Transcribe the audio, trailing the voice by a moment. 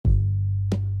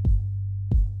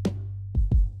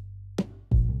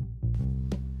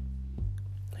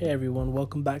Hey everyone,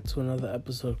 welcome back to another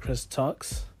episode of Chris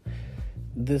Talks.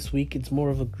 This week it's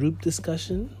more of a group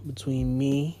discussion between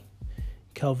me,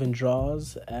 Kelvin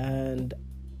Draws, and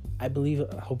I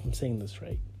hope I'm saying this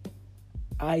right,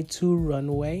 I2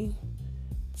 Runway.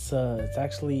 It's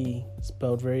actually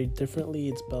spelled very differently.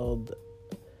 It's spelled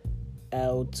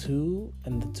L2,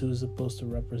 and the 2 is supposed to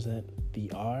represent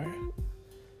the R.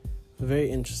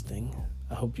 Very interesting.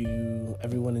 I hope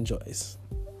everyone enjoys.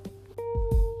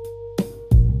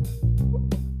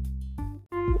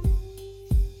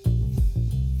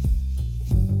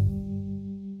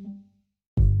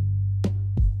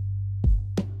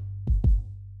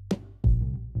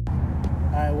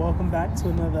 Welcome back to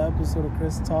another episode of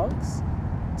Chris Talks.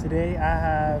 Today I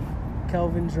have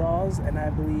Kelvin Draws and I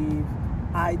believe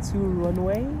I2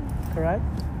 Runway, correct?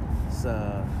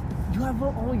 So, You have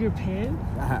all your pants?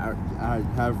 I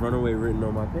have Runaway written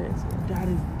on my pants. Yeah. That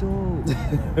is dope.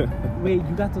 Wait,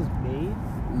 you got those made?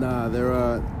 Nah,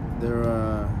 they're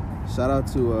shout out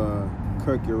to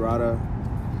Kirk Urata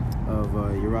of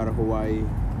Urata, Hawaii.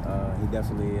 He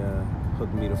definitely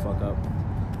hooked me the fuck up.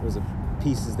 There was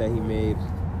pieces that he made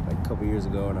like a couple years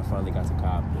ago, and I finally got to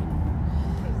cop,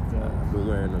 and I've been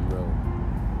wearing them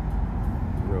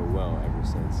real well ever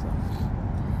since. So.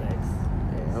 Thanks.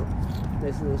 Yeah.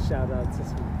 Nice little shout out to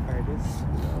some artists.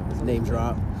 Name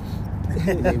drop.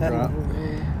 Name drop.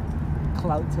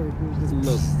 Clout token.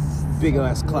 Little big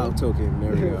ass clout token.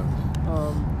 There we go.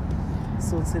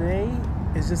 So today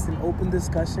is just an open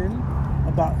discussion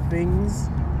about things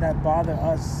that bother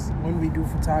us when we do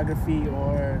photography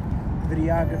or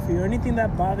videography, or anything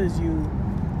that bothers you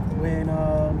when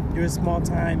you're a small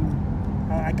time.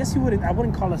 I guess I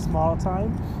wouldn't call it small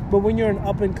time, but when you're an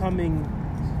up and coming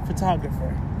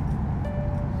photographer.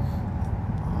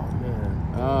 Oh man.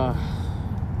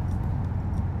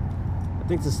 I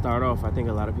think to start off, I think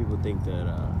a lot of people think that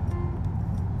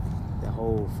the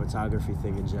whole photography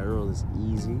thing in general is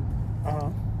easy.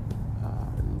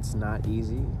 And it's not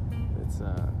easy. It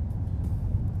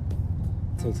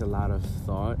takes a lot of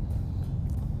thought.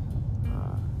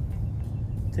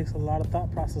 It takes a lot of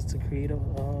thought process to create a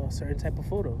certain type of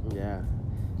photo. Yeah,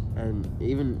 and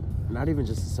not even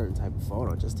just a certain type of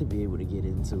photo, just to be able to get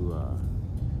into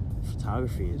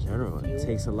photography in general. It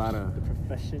takes a lot of the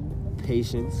profession,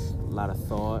 patience, a lot of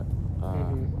thought.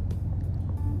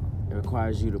 It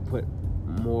requires you to put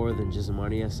more than just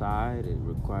money aside. It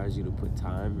requires you to put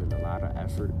time and a lot of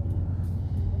effort.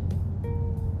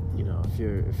 You know, if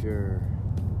you're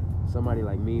somebody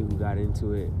like me who got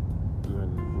into it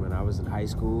when I was in high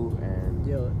school, and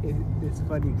it's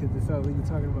funny because it sounds like you're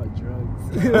talking about drugs.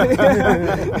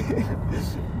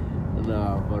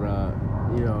 No, but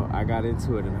I got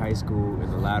into it in high school in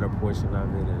the latter portion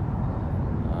of it,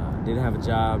 and didn't have a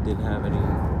job, didn't have any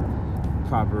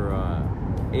proper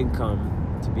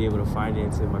income to be able to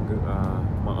finance it. My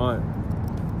aunt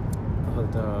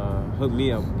hooked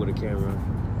me up with a camera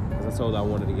because I told her I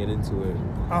wanted to get into it.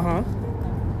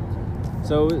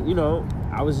 So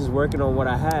I was just working on what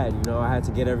I had. I had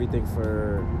to get everything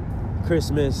for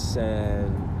Christmas and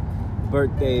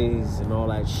birthdays and all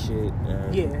that shit.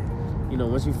 And,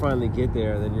 once you finally get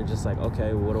there, then you're just like,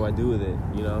 okay, well, what do I do with it?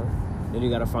 Then you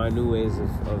got to find new ways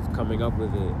of coming up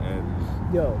with it. And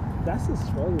that's a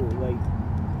struggle. Like,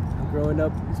 growing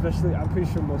up, especially, I'm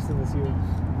pretty sure most of us here,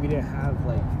 we didn't have,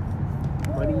 like,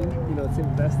 money, to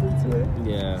invest into it.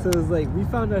 Yeah. So it's like we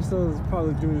found ourselves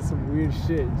probably doing some weird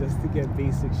shit just to get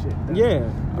basic shit done. Yeah.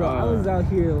 Bro, I was out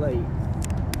here like,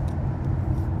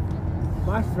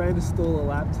 my friend stole a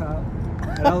laptop,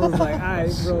 and I was like,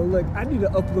 alright, bro, look, I need to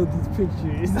upload these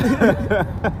pictures.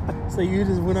 So you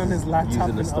just went on his laptop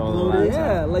and uploaded it?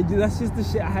 Yeah, like, dude, that's just the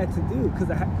shit I had to do. Because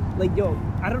I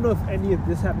don't know if any of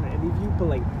this happened to any of you, but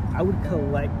like, I would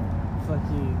collect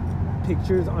fucking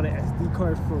pictures on an SD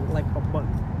card for like a month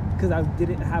because I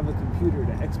didn't have a computer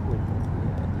to export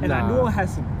them. And I knew I had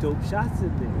some dope shots in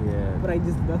there, but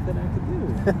nothing I could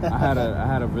do. I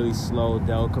had a really slow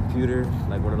Dell computer,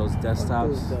 like one of those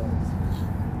desktops,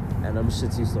 and them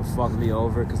shits used to fuck me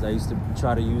over because I used to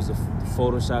try to use the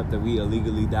Photoshop that we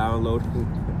illegally downloaded,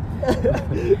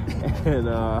 and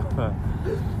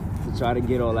to try to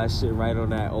get all that shit right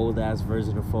on that old ass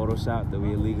version of Photoshop that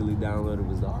we illegally downloaded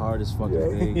was the hardest fucking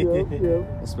thing,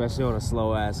 especially on a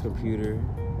slow ass computer.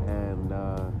 And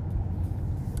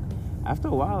after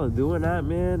a while of doing that,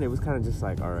 man, it was kind of just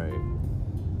like, all right,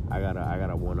 I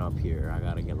gotta one up here. I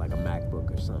gotta get like a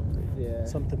MacBook or something. Yeah,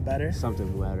 something better.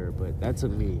 But that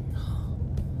took me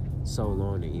so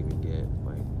long to even get.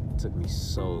 Like, it took me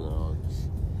so long. It's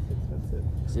expensive.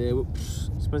 Yeah,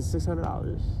 spent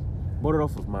 $600. Bought it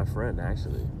off of my friend,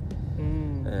 actually.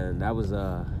 And that was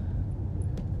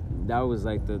that was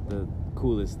like the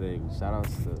coolest thing. Shout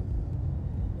outs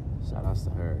to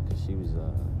her, because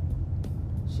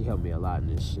she helped me a lot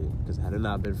in this shit. Because had it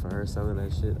not been for her selling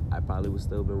that shit, I probably would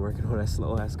still been working on that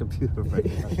slow ass computer right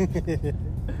now.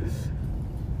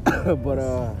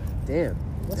 But damn,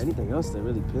 anything else that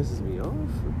really pisses me off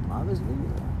or bothers me?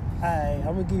 I'm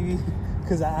gonna give you,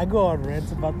 because I go on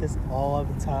rants about this all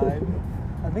the time.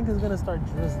 I think it's gonna start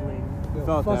drizzling. You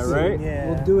felt that, right? Yeah.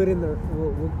 We'll do it in the.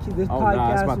 We'll keep this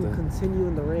podcast will continue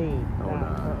in the rain. Oh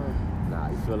nah,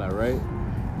 you feel that, right?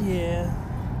 Yeah.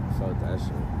 I felt that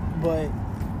shit. But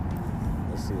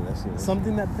let's see.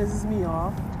 Something that pisses me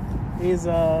off is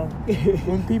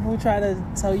when people try to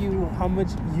tell you how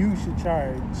much you should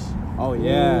charge. Oh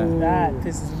yeah. That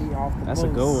pisses me off the most. That's a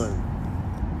good one.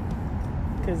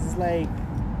 Because it's like,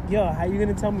 yo, how you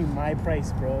gonna tell me my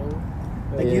price, bro?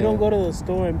 Like, you don't go to the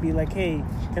store and be like, hey,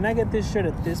 can I get this shirt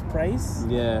at this price?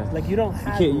 Yeah. Like, you don't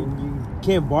have you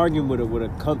can't bargain with a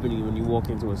company when you walk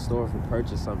into a store to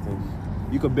purchase something.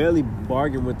 You could barely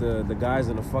bargain with the guys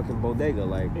in the fucking bodega.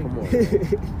 Like, come on.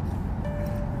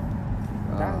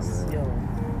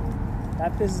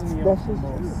 That pisses me off the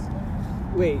most.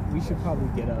 Wait, we should probably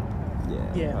get up.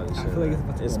 Yeah. I feel like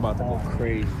it's about to go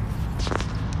crazy.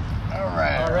 All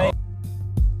right.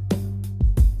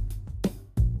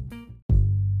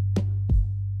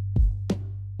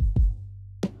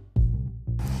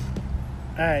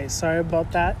 Alright, sorry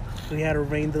about that. We had a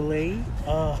rain delay.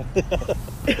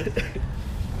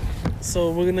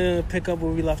 So we're gonna pick up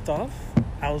where we left off.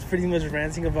 I was pretty much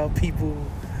ranting about people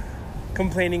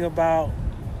complaining about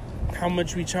how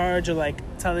much we charge, or like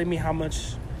telling me how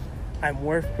much I'm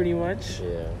worth, pretty much.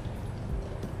 Yeah.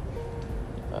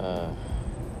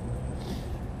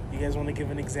 You guys want to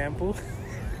give an example?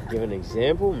 Give an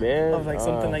example, man? Of like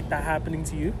something like that happening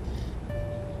to you?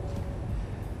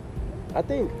 I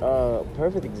think a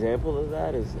perfect example of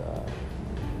that is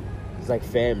it's like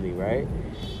family, right?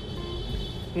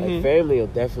 Like family will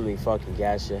definitely fucking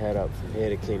gas your head up from here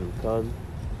to Kingdom Come.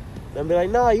 And be like,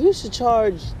 nah, you should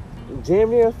charge damn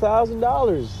near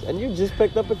 $1,000, and you just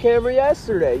picked up a camera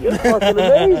yesterday. You're fucking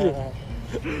amazing.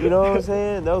 You know what I'm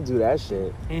saying? They'll do that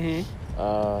shit.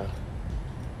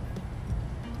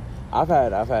 I've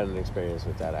had an experience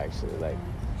with that, actually, like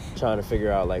trying to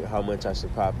figure out like how much I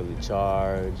should properly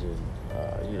charge, and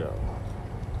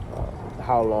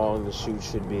how long the shoot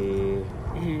should be,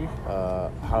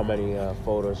 how many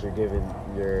photos you're giving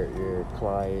your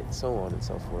client, so on and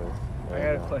so forth. I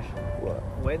got a question. What?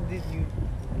 When did you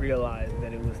realize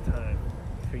that it was time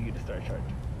for you to start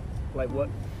charging? Like what?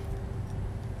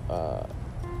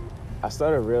 I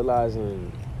started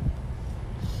realizing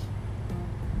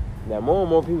that more and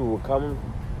more people were coming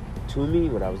to me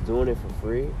when I was doing it for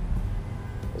free.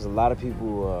 There's a lot of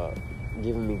people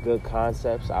giving me good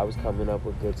concepts. I was coming up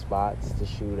with good spots to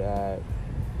shoot at,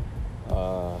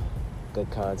 good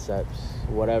concepts,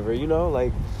 whatever,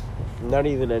 like not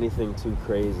even anything too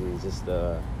crazy, just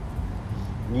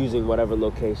using whatever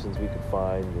locations we could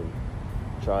find and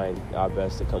trying our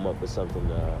best to come up with something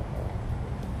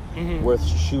worth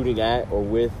shooting at or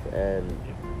with. And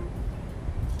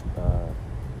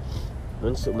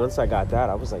once I got that,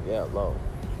 I was like, yeah, low.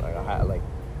 Like I had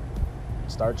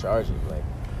start charging. Like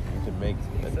you can make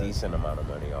a decent amount of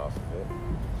money off of it.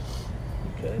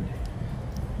 Good.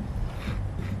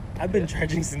 I've been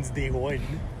charging since day one.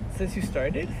 Since you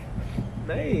started?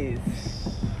 Nice.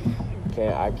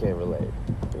 I can't relate.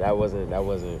 That wasn't.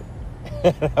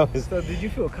 So did you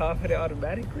feel confident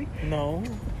automatically? No,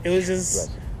 it was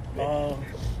just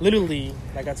literally,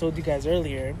 like I told you guys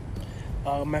earlier,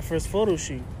 my first photo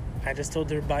shoot. I just told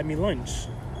her to buy me lunch.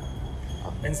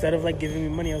 Instead of like giving me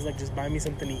money, I was like, just buy me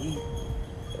something to eat.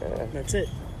 Yeah. That's it.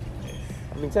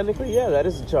 I mean, technically, yeah, that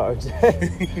is a charge.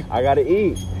 I gotta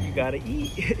eat. You gotta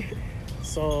eat.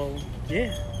 So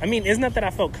yeah, I mean, it's not that I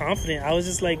felt confident. I was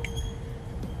just like,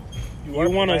 you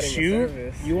want to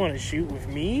shoot? You want to shoot with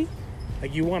me?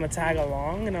 Like, you want to tag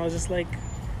along? And I was just like,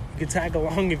 you can tag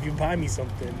along if you buy me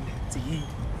something to eat.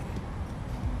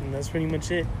 And that's pretty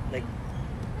much it. Like,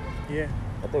 yeah.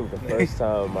 I think the first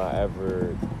time I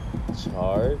ever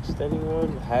charged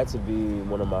anyone had to be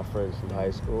one of my friends from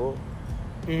high school.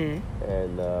 And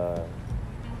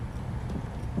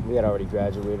we had already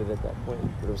graduated at that point.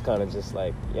 But it was kind of just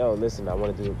like, yo, listen, I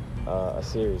want to do a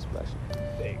series session.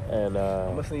 And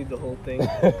I must need the whole thing.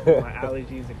 My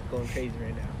allergies are going crazy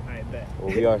right now. I bet.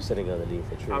 Well, we are sitting underneath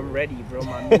the tree. I'm ready, bro.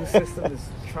 My immune system is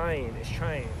trying. It's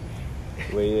trying.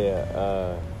 Well,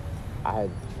 yeah. I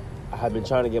had been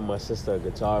trying to get my sister a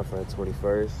guitar for her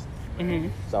 21st.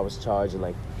 So I was charging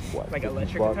like electric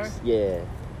bucks? Guitar? Yeah.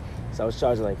 So I was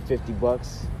charging like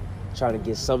 $50, trying to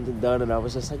get something done, and I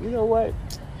was just like, you know what?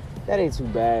 that ain't too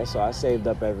bad. So I saved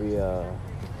up every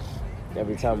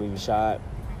time we shot,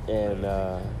 and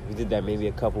we did that maybe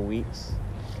a couple weeks,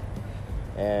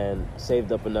 and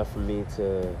saved up enough for me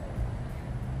to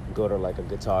go to like a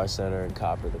Guitar Center and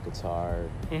copper the guitar.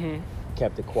 Mm-hmm.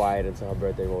 Kept it quiet until her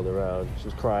birthday rolled around. She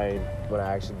was crying when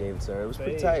I actually gave it to her. It was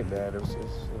pretty tight, man. It was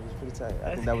pretty tight.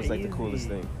 I think that was like the coolest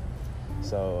thing.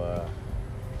 So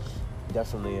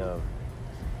definitely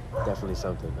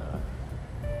something.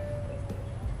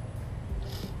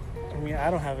 I mean, I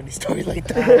don't have any story like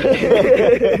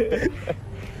that.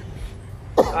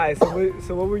 All right,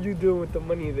 so what were you doing with the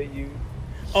money that you?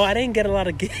 Oh, I didn't get a lot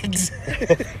of gigs.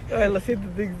 All right, let's say the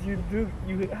things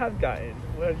you have gotten.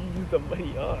 What have you used the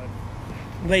money on?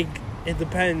 Like, it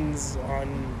depends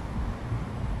on.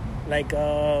 Like,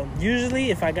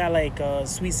 usually if I got like a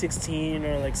Sweet 16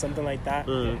 or like something like that,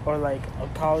 or like a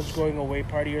college going away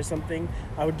party or something,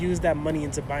 I would use that money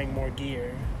into buying more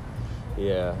gear.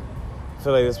 Yeah. I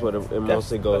feel like that's what it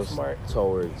mostly goes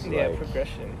towards. Yeah, like,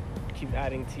 progression. Keep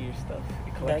adding to your stuff,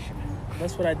 your collection.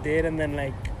 That's what I did, and then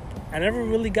like, I never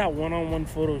really got one-on-one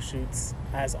photo shoots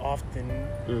as often.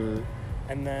 Mm-hmm.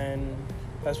 And then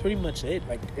that's pretty much it.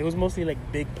 Like, it was mostly like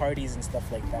big parties and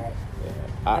stuff like that. Yeah.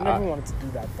 I never wanted to do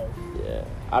that though. Yeah.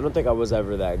 I don't think I was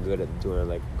ever that good at doing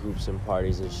like groups and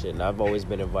parties and shit. And I've always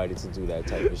been invited to do that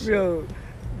type of shit. Yo,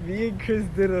 me and Chris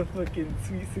did a fucking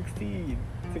Sweet 16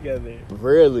 together.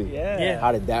 Really? Yeah.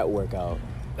 How did that work out?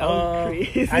 That was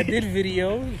crazy. I did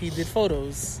video. He did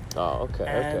photos. Oh,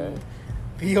 okay.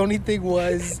 The only thing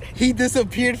was, he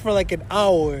disappeared for like an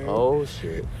hour. Oh,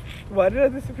 shit. Why did I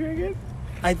disappear again?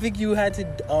 I think you had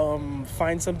to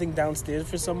find something downstairs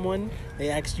for someone.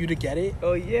 They asked you to get it.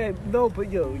 Oh, yeah. No,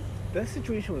 but yo, that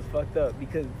situation was fucked up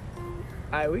because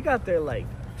we got there like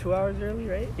 2 hours early,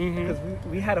 right? Because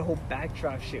we had a whole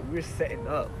backdrop shit. We were setting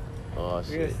up. Oh,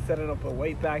 shit. We were setting up a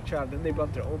white backdrop. Then they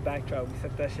brought their own backdrop. We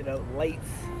set that shit up. Lights.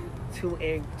 Two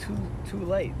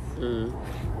lights.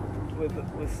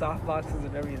 With soft boxes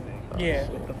and everything. Yeah.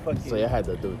 With the fucking. So you had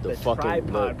the fucking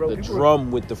tripod, bro. the drum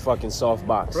with the fucking soft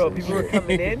box. Bro, people were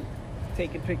coming in,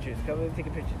 taking pictures.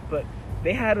 But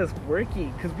they had us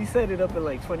working because we set it up in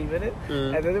like 20 minutes,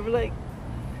 and then they were like,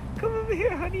 "Come over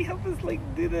here, honey, help us like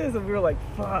do this," and we were like,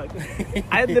 "Fuck!"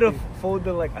 I ended up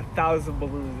folding like 1,000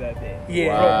 balloons that day.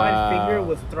 Yeah. Bro, my finger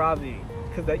was throbbing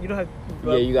because that you don't have.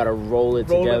 You gotta roll it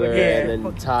together and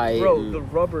then tie it. Bro, the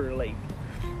rubber like.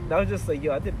 That was just like,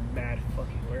 yo, I did mad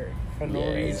fucking work for no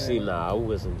reason. See, nah, I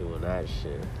wasn't doing that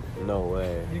shit. No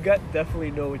way. You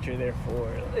definitely know what you're there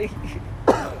for. Like,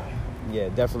 yeah,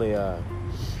 definitely.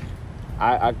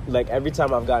 I like every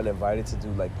time I've gotten invited to do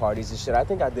like parties and shit. I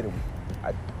think I did it.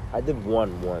 I did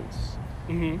one once.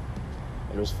 Mm-hmm. And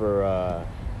it was for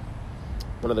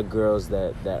one of the girls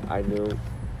that I knew.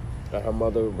 Her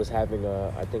mother was having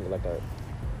I think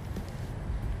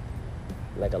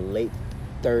like a late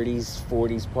 30s,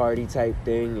 40s party type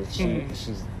thing, and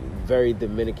she's very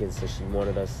Dominican, so she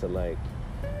wanted us to like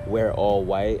wear all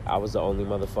white. I was the only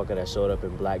motherfucker that showed up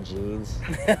in black jeans.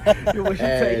 Was she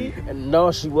tight? And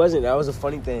no, she wasn't. That was a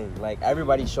funny thing. Like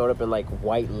everybody showed up in like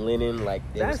white linen, like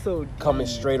they was so coming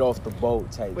straight off the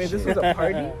boat type. Wait, shit. This was a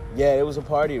party? Yeah, it was a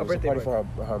party. It was a party for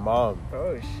her mom.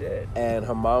 Oh shit! And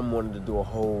her mom wanted to do a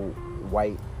whole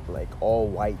white, like all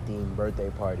white themed birthday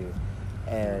party,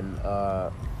 and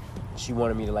she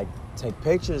wanted me to like take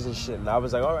pictures and shit, and I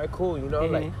was like, all right, cool,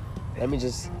 like let me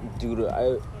just do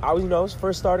I was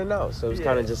first starting out, so it was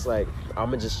kind of just like I'm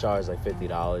gonna just charge like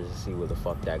 $50 to see where the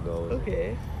fuck that goes.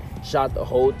 Okay. Shot the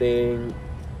whole thing,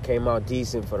 came out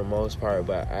decent for the most part,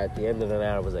 but at the end of the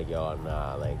night I was like, yo,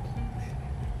 nah, like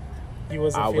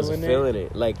I wasn't feeling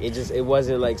it. Like it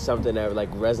wasn't like something that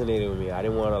like resonated with me. I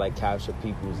didn't want to like capture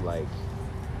people's like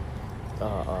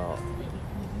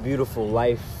beautiful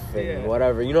life and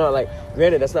whatever, like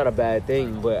granted that's not a bad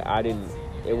thing, but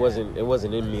it wasn't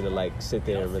in me to like sit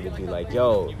there and really be like,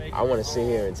 yo, I want to sit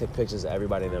here and take pictures of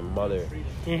everybody and their mother,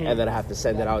 and then I have to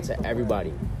send it out to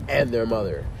everybody and their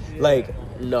mother. Like,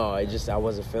 no, I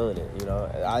wasn't feeling it,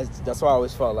 that's why I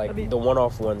always felt like the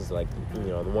one-off ones, like, the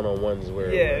one-on-ones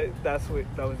were that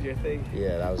was your thing.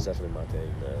 Yeah, that was definitely my thing,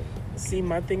 man. See,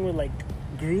 my thing with like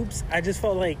groups, I just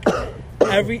felt like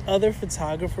every other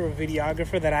photographer or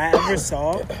videographer that I ever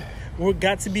saw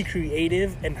got to be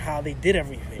creative in how they did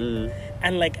everything.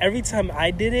 And like every time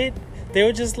I did it, they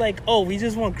were just like, oh, we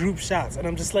just want group shots. And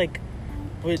I'm just like,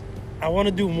 but I want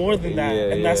to do more than that.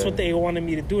 And that's what they wanted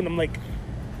me to do. And I'm like,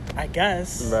 I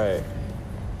guess. Right.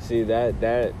 See,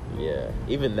 that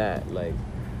even that, like,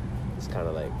 it's kind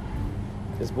of like,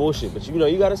 it's bullshit. But,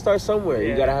 you got to start somewhere.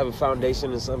 You got to have a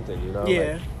foundation in something,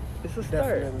 Yeah. Like, It's a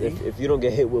start. If you don't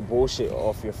get hit with bullshit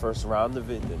off your first round of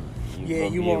it, then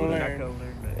you won't learn.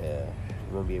 Yeah,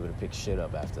 you won't be able to pick shit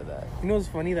up after that. You know what's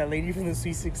funny? That lady from the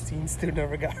Sweet 16 still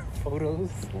never got her photos.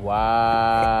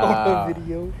 Wow. On the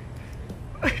video.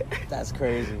 That's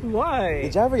crazy. Why?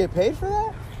 Did you ever get paid for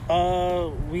that?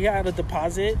 We got a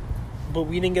deposit, but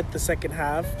we didn't get the second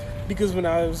half because when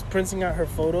I was printing out her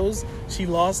photos, she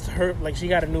lost her, like she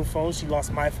got a new phone, she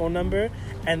lost my phone number,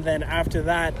 and then after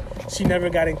that, she never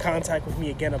got in contact with me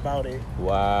again about it.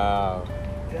 Wow.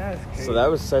 That's crazy. So that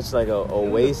was such like a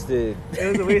wasted.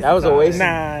 It was a waste. That was a waste.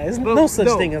 Nah, it's no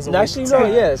such thing as a waste. Actually,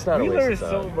 no, yeah, it's not we a waste. We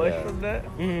learned so much from that.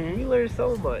 Mm-hmm. We learned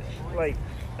so much. Like,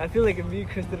 I feel like if me and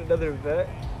Chris did another event,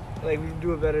 like we'd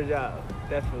do a better job.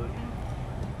 Definitely.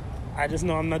 I just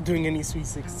know I'm not doing any Sweet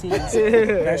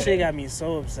 16s. That shit got me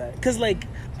so upset. Cause like,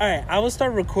 all right, I would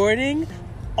start recording,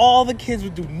 all the kids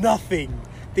would do nothing.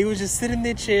 They would just sit in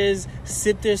their chairs,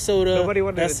 sip their soda. Nobody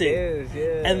wanted that's to it. dance,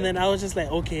 yeah. And then I was just like,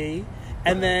 okay.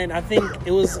 And then I think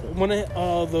it was one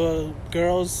of the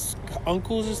girls'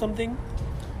 uncles or something.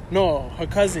 No, her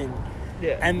cousin.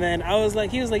 Yeah. And then I was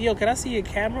like, he was like, yo, can I see your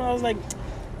camera? I was like,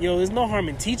 yo, there's no harm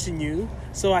in teaching you.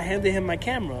 So I handed him my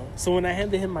camera. So when I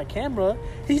handed him my camera,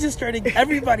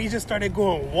 everybody just started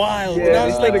going wild. Yeah, and I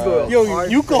was like, yo,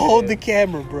 you can hold the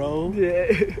camera, bro. Yeah.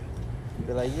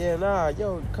 They're like, yeah, nah,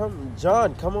 yo,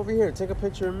 come over here, take a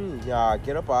picture of me. Yeah,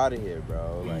 get up out of here,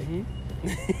 bro. Like,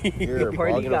 you're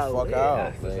bugging the fuck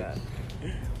out. Like,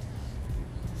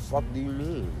 fuck do you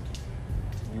mean?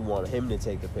 You want him to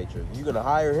take the picture? You gonna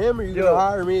hire him or you gonna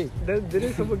hire me?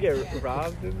 Didn't someone get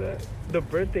robbed in that? The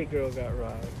birthday girl got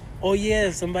robbed. Oh yeah,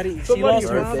 she lost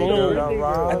her phone.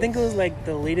 I think it was like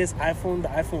the latest iPhone, the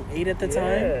iPhone 8 at the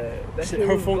time.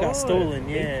 Her phone got stolen.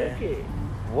 Yeah. They took it.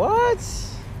 What?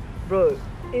 Bro,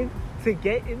 to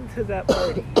get into that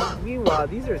party. Meanwhile,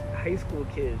 these are high school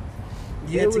kids.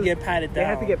 You had to get patted down. They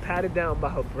had to get patted down by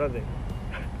her brother.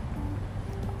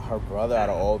 Her brother, out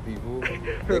of all people,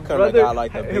 her brother got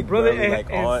like the big brother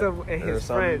and his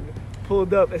friend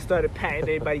pulled up and started patting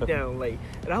everybody down, like,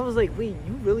 and I was like, wait,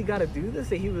 you really gotta do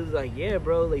this? And he was like, yeah,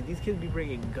 bro, like these kids be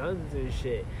bringing guns and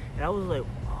shit. And I was like,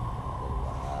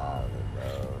 wow,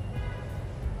 bro,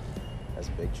 that's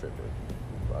big tripping,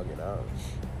 bugging out.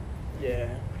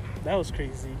 Yeah, that was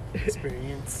crazy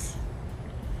experience.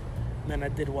 Then I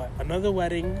did another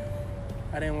wedding.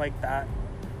 I didn't like that.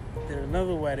 Did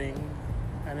another wedding.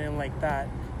 I didn't like that.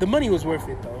 The money was worth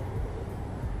it though.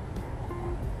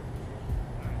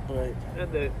 But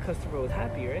and the customer was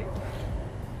happy, right?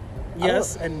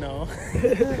 Yes and no.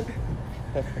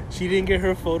 She didn't get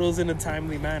her photos in a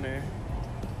timely manner.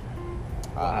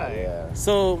 Yeah.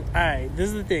 So, alright, this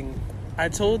is the thing. I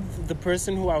told the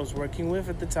person who I was working with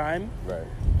at the time. Right.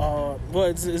 Well,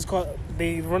 it's called.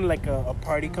 They run like a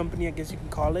party company, I guess you can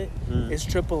call it. It's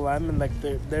Triple M, and like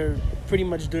they're pretty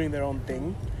much doing their own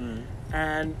thing.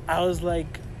 And I was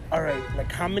like, all right, like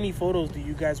how many photos do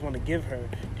you guys want to give her?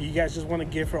 Do you guys just want to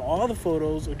give her all the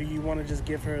photos, or do you want to just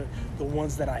give her the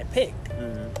ones that I picked?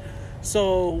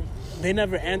 So they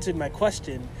never answered my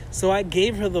question. So I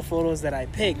gave her the photos that I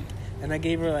picked, and I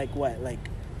gave her like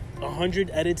 100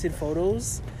 edited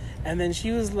photos. And then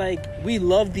she was like, we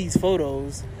love these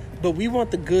photos, but we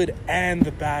want the good and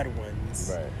the bad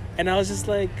ones. Right. And I was just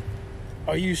like,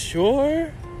 are you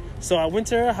sure? So I went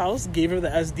to her house, gave her the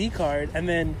SD card, and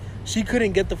then she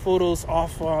couldn't get the photos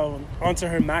off onto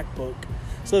her MacBook.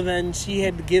 So then she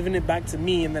had given it back to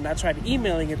me, and then I tried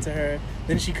emailing it to her.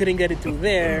 Then she couldn't get it through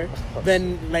there.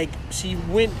 Then she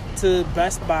went to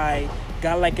Best Buy,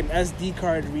 got like an SD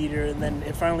card reader, and then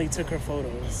it finally took her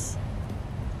photos.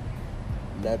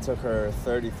 That took her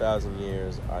 30,000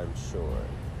 years, I'm sure.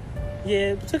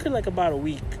 Yeah, it took her like about a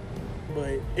week,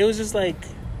 but it was just like,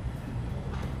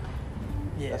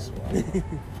 yeah. That's wild.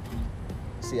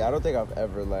 See, I don't think I've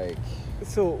ever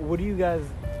So, what do you guys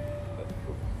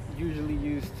usually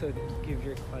use to give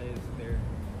your clients their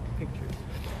pictures?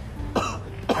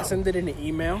 I send it in an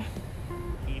email.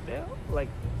 Email? Like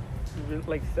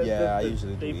I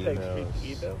usually do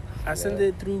email. I send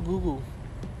it through Google,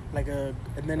 and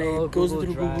then it goes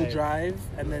through Google Drive,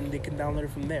 and then they can download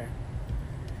it from there.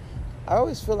 I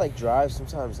always feel like Drive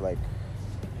sometimes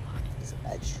it's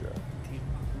extra.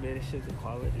 Diminishes the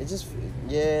quality. It just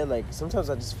sometimes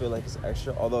I just feel like it's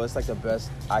extra. Although it's the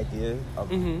best idea of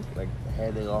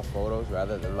handing off photos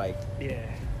rather than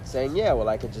saying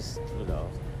I could just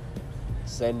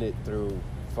send it through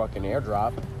fucking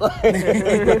AirDrop.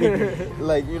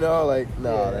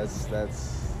 That's.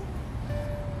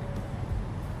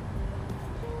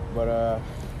 But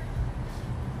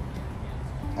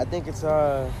I think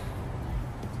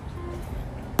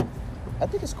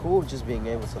it's cool just being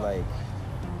able to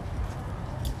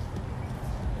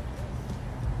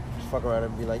fuck around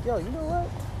and be like, yo, you know what?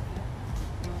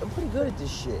 I'm pretty good at this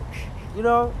shit. You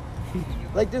know?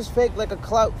 Like this fake, like a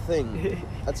clout thing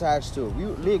attached to it.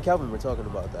 Me and Kelvin were talking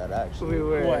about that actually. We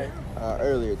were. What?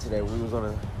 Earlier today when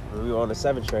we were on the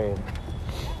 7 train.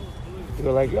 We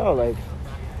were like, yo, like,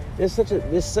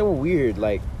 there's so weird.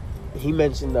 Like, he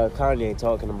mentioned Kanye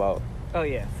talking about. Oh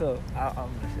yeah, so I'll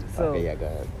mention. So okay, yeah, go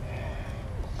ahead.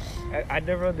 I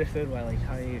never understood why, like,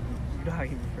 Kanye. You know how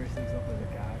he refers to himself as a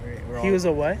god, right? He was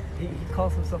a what? He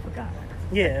calls himself a god.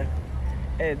 Yeah.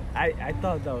 And I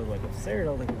thought that was like absurd.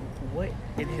 I was like, what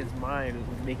in his mind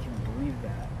would make him believe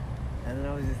that? And then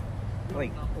I was just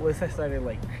like, once I started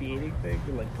like creating things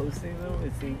and like posting them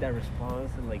and seeing that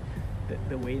response and like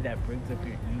the way that brings up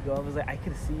your ego, I was like, I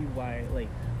could see why like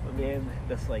a man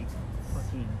that's like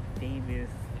fucking famous,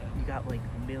 you got like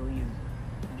millions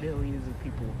of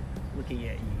people looking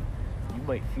at you, you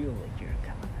might feel like you're a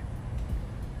god.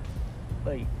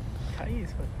 Like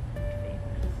Kanye's fucking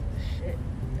famous as shit.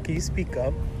 Can you speak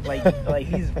up? Like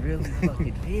he's really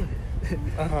fucking famous.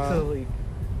 So like,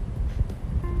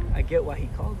 I get why he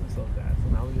calls himself that. So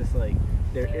now I'm just like,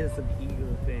 there is some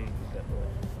ego thing that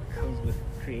like, comes with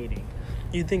creating.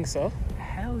 You think so?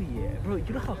 Hell yeah, bro.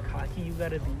 You know how cocky you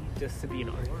gotta be just to be an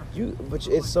artist. But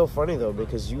it's so funny though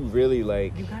because you really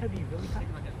like. You gotta be really cocky.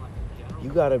 You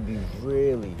gotta be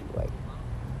really like.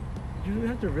 You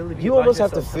have to really be. You almost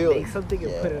have to feel make something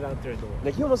and put it out there.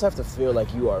 Like you almost have to feel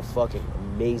like you are fucking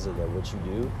amazing at what you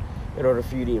do, in order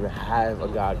for you to even have a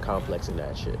god complex in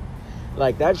that shit.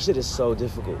 Like that shit is so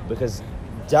difficult because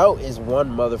doubt is one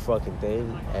motherfucking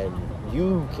thing, and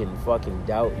you can fucking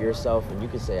doubt yourself, and you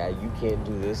can say you can't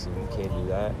do this and you can't do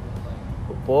that.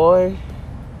 But boy,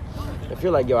 if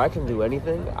you're like, yo, I can do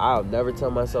anything, I'll never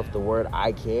tell myself the word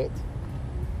I can't.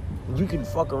 You can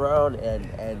fuck around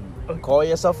and call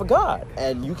yourself a god,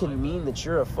 and you can mean that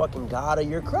you're a fucking god of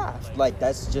your craft. Like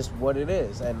that's just what it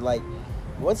is. And like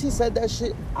once he said that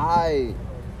shit,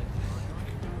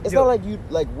 it's not like you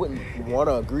like wouldn't want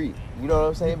to agree. You know what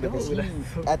I'm saying? Because he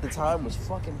at the time was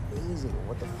fucking amazing at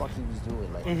what the fuck he was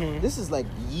doing. Like this is like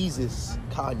Yeezus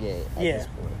Kanye at this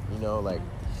point. You know, like,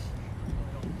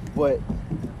 but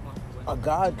a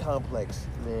god complex,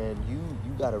 man, you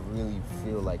gotta really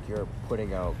feel like you're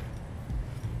putting out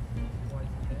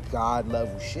God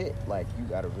level shit. Like you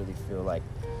gotta really feel like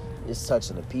it's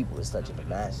touching the people, it's touching the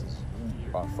masses.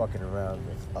 You are fucking around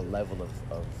with a level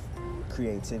of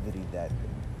creativity that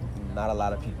not a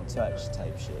lot of people touch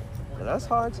type shit. And that's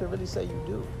hard to really say you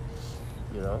do.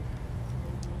 You know?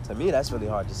 To me that's really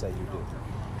hard to say you do.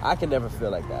 I can never feel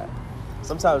like that.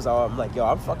 Sometimes I'm like, yo,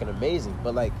 I'm fucking amazing,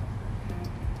 but like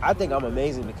I think I'm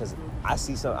amazing because I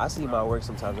see my work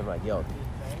sometimes. I'm like, yo,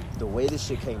 the way this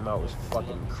shit came out was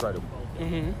fucking incredible.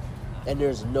 And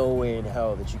there's no way in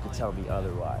hell that you could tell me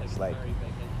otherwise. Like,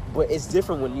 but it's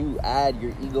different when you add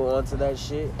your ego onto that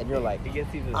shit, and you're like,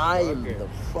 I am the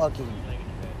fucking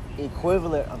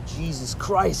equivalent of Jesus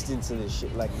Christ into this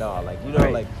shit. Like, nah, like you know,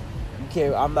 like you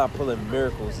can't. I'm not pulling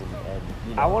miracles and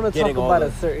you know, I want to talk about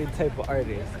a certain type of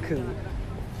artist because,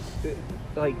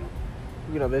 like.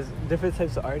 You know, there's different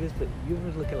types of artists, but you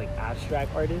ever look at like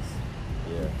abstract artists?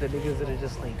 Yeah. The niggas that are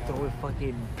just like throwing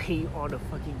fucking paint on a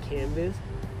fucking canvas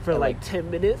for like 10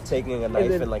 minutes. Taking a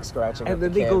knife and like scratching and up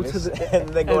then the they canvas. go to the and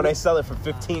they go and they sell it for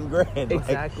 $15,000.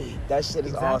 Exactly. Like, that shit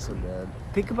is awesome, man.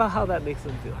 Think about how that makes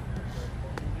them feel.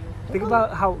 Think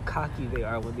about how cocky they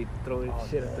are when they throw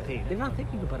shit at the paint. They're not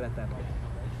thinking about it at that point.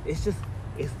 It's just,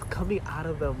 it's coming out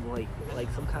of them like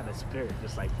some kind of spirit,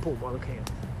 just like boom on the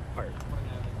canvas. Art.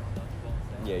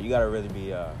 Yeah, you gotta really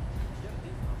be on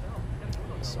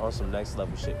some next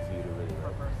level shit for you to really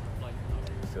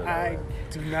feel that I way.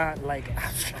 do not like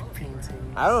abstract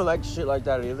painting. I don't like shit like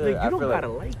that either. Like, you don't gotta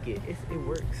like it. It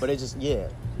works. But it just,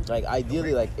 like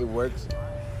ideally, like it works,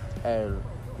 and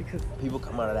because people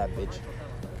come out of that bitch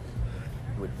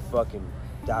with fucking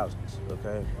thousands.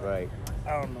 Okay, right?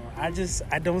 I don't know.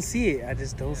 I don't see it. I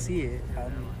just don't see it.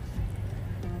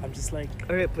 I'm just like,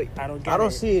 alright, but I don't get it. I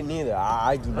don't see it neither.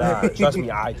 I do not. Trust me,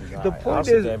 I do not. The point I'll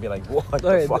sit there and be like, what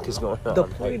the fuck is going on? The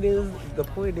point is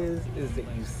that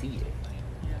you see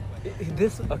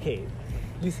it. Okay.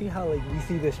 You see how like we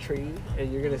see this tree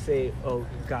and you're gonna say, "Oh,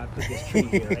 God put this tree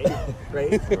here,"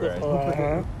 right?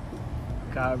 Right.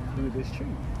 God blew this tree.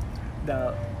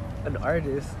 Now, an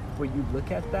artist, when you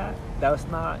look at that, that's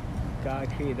not God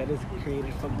created. That is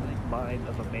created from the mind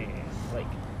of a man. Like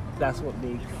that's what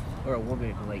makes, or a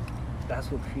woman. Like that's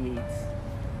what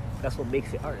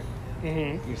makes it art.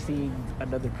 Mm-hmm. You're seeing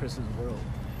another person's world.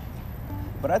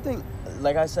 But I think,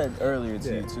 like I said earlier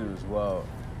to you too, as well.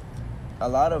 A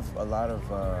lot of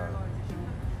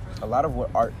what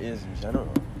art is in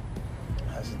general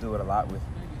has to do with a lot with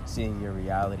seeing your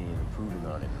reality and improving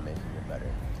on it and making it better.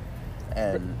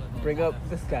 And bring up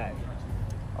this guy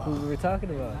who we were talking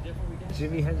about,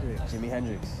 Jimi Hendrix. Jimi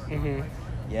Hendrix. Mm-hmm.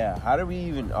 Yeah. How did we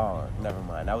even? Oh, never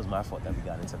mind. That was my fault that we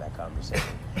got into that conversation.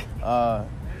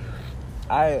 I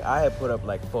had put up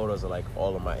like photos of like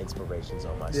all of my inspirations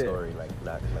on my story like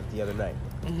the other night,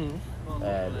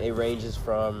 and it ranges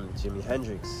from Jimi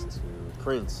Hendrix to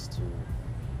Prince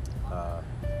to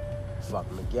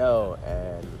Miguel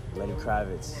and Lenny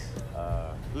Kravitz.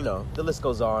 You know, the list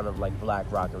goes on of like black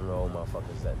rock and roll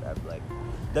motherfuckers that have like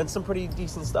done some pretty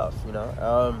decent stuff. You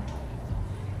know.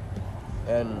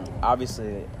 And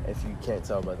obviously, if you can't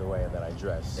tell by the way that I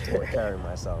dress or carry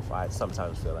myself, I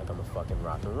sometimes feel like I'm a fucking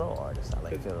rock and roll artist. I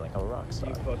like feeling like I'm a rock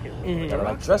star. And I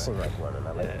like dressing like one, and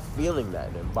I like feeling that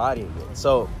and embodying it.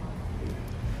 So,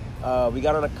 we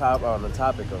got on the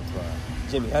topic of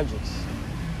Jimi Hendrix,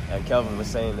 and Kelvin was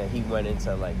saying that he went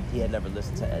into like, he had never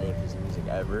listened to any of his music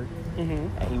ever,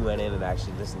 and he went in and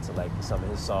actually listened to like some of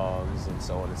his songs and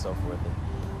so on and so forth.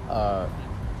 And,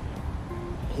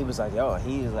 he was like, yo,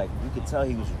 he was like, you could tell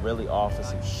he was really off of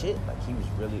some shit. Like, he was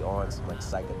really on some, like,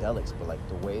 psychedelics. But, like,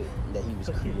 the way that he was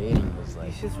creating was,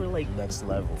 like, these just were, like, next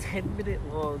level. 10-minute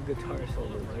long guitar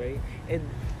solos, right? And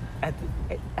at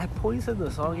points in the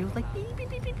song, it was like, beep, beep,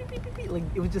 beep, beep, beep, beep, beep. Like,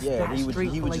 it was just that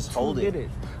straight for, like, just 2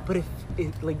 minutes. But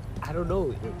it, like, I don't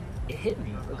know, it hit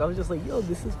me. Like, I was just like, yo,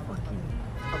 this is fucking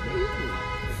amazing.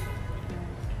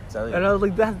 And I was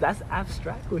like, that's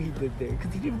abstract what he did there,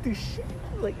 because he didn't do shit.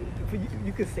 Like,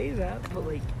 you could say that, but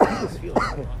like, he was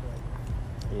feeling it.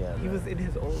 Yeah, he was in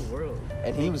his own world,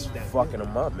 and he was fucking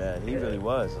him up, man. He really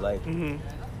was, like,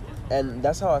 and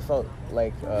that's how I felt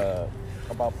like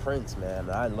about Prince, man.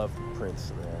 I love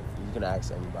Prince, man. You can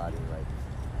ask anybody, like,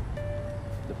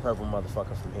 the purple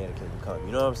motherfucker from Here to Kingdom Come.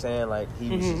 You know what I'm saying? Like,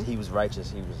 he was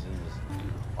righteous. He was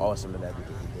awesome in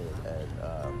everything he did, and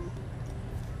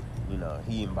you know,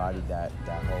 he embodied that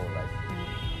whole, like,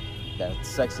 that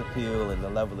sex appeal, and the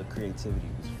level of creativity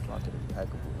was fucking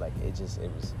impeccable. Like, it was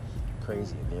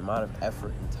crazy. And the amount of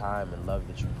effort and time and love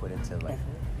that you put into, like,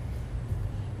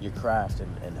 your craft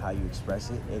and how you express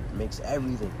it, it makes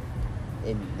everything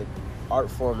in the art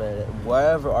form,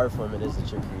 whatever art form it is that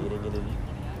you're creating it in,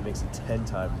 it makes it 10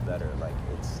 times better. Like,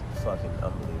 it's fucking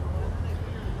unbelievable.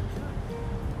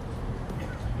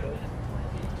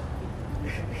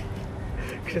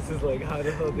 Chris is like, how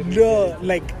the hell did No,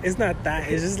 like, it's not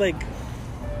that. It's just like,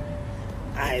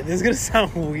 this is gonna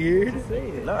sound weird. Say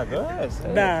it. Nah, go ahead.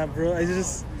 Nah, bro. I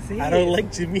don't like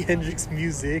Jimi Hendrix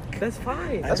music. That's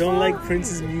fine. I don't like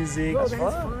Prince's music. Bro, that's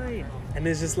fine. And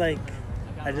it's just like,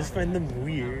 I just find them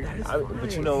weird.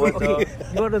 But you know what, though? Okay,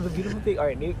 you know the beautiful thing? All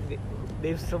right, name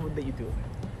someone that you do.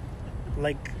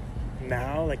 Like,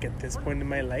 now, like at this point in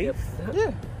my life? Yep.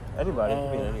 Yeah. Anybody.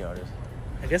 It could be any artist.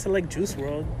 I guess I like Juice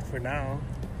WRLD for now.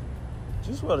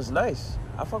 Juice WRLD is nice.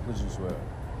 I fuck with Juice WRLD.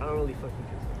 I don't really fuck with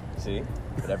Juice WRLD. See?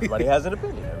 But everybody has an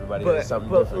opinion. Everybody has something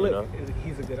different, look, you know?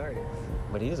 he's a good artist.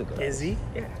 But he is a good artist. Is he?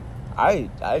 Yeah. I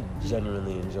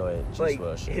genuinely enjoy Juice Like,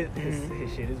 WRLD shit.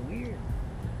 His shit is weird.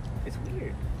 It's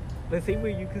weird. The same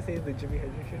way you can say the Jimi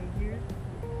Hendrix shit is weird.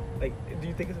 Like, do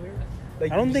you think it's weird?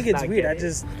 Like, I don't think it's weird. I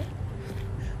just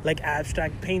like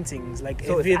abstract paintings. Like,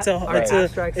 so if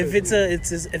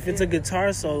it's a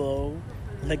guitar solo,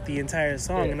 like the entire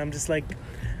song, and I'm just like,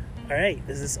 all right,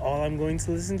 is this all I'm going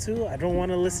to listen to? I don't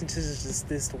want to listen to just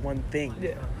this one thing.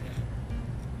 Yeah.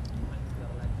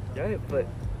 Yeah, but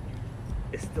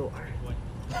it's still art.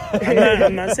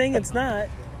 I'm not saying it's not.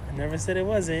 I never said it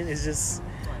wasn't. It's just,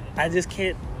 I just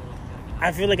can't.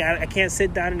 I feel like I can't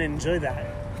sit down and enjoy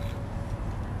that.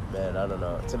 Man, I don't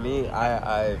know. To me,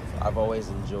 I've always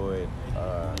enjoyed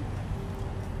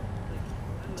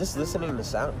just listening to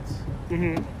sounds.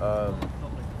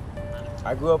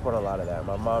 I grew up on a lot of that.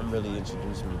 My mom really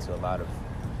introduced me to a lot of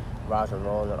rock and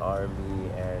roll and R&B,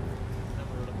 and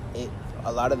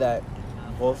a lot of that,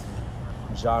 both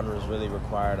genres really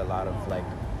required a lot of like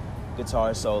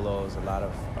guitar solos, a lot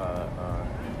of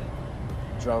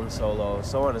drum solos,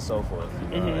 so on and so forth.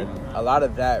 You know? And a lot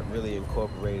of that really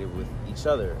incorporated with each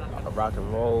other. Rock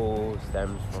and roll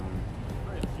stems from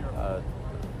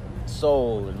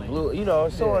soul and blue, you know,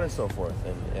 so on and so forth.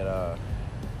 And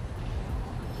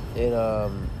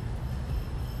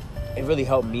it really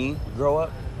helped me grow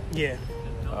up. Yeah.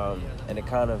 And it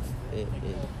kind of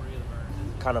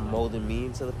molded me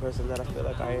into the person that I feel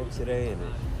like I am today, and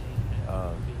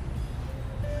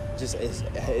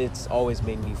it's always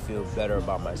made me feel better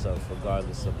about myself,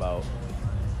 regardless about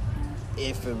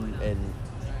if and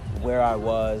where I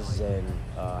was and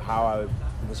how I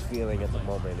was feeling at the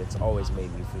moment. It's always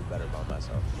made me feel better about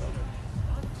myself. So,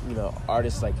 you know,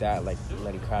 artists like that, like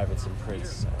Lenny Kravitz and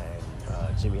Prince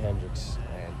and Jimi Hendrix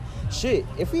and shit.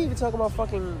 If we even talk about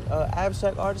fucking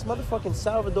abstract artists, motherfucking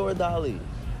Salvador Dali.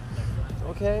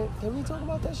 Okay, can we talk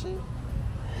about that shit?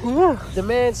 Yeah. The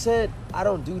man said, "I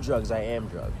don't do drugs, I am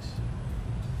drugs."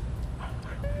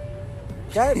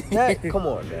 That come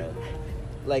on, man.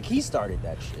 Like, he started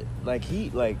that shit.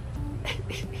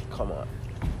 Come on.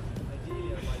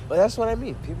 But that's what I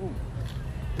mean. People,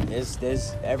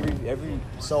 there's every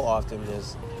so often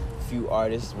there's few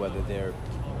artists, whether they're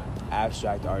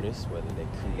abstract artists, whether they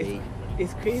create.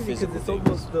 It's crazy because it's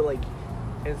almost the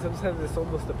and sometimes it's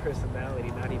almost the personality,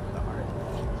 not even the art.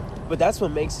 But that's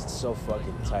what makes it so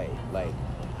fucking tight. Like,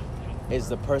 it's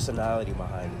the personality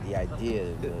behind it, the idea,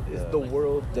 the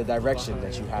world, the direction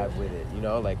that you have with it. You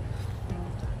know, like,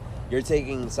 you're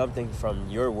taking something from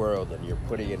your world and you're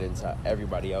putting it into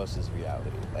everybody else's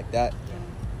reality. Like, that's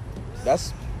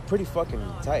pretty fucking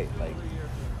tight. Like,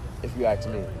 if you ask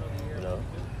me, you know,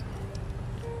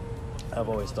 I've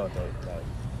always thought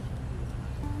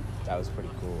that was pretty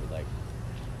cool. Like,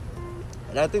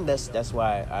 and I think that's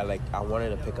why I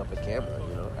wanted to pick up a camera.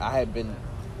 You know, I had been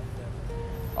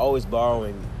always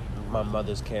borrowing my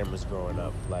mother's cameras growing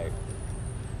up. Like,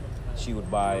 she would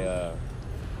buy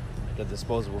the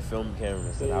disposable film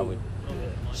cameras that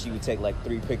she would take like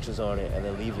 3 pictures on it and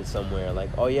then leave it somewhere. Like,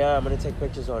 oh yeah, I'm gonna take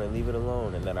pictures on it, leave it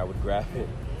alone, and then I would grab it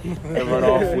and run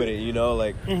off with it. You know,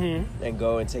 like, and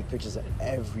go and take pictures of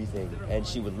everything. And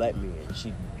she would let me, and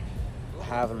she'd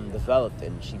have them developed,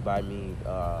 and she'd buy me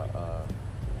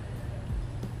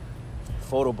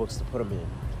photo books to put them in.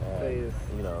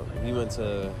 You know,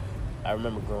 I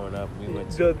remember growing up, we went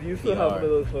to do you still have one of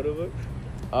those photo books?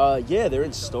 Yeah, they're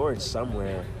in storage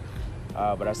somewhere.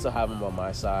 But I still have them on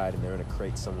my side, and they're in a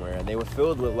crate somewhere. And they were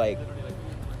filled with, like,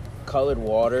 colored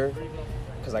water,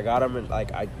 because I got them in,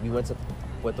 like, we went to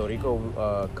Puerto Rico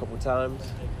a couple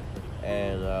times,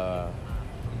 and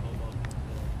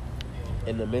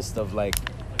in the midst of, like,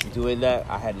 doing that,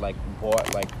 I had, like,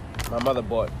 bought, like, my mother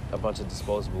bought a bunch of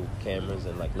disposable cameras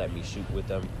and, like, let me shoot with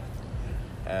them.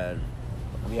 And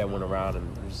we had went around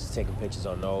and we was just taking pictures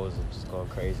on those and just going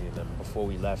crazy. And then before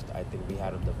we left, I think we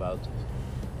had them developed.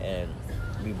 And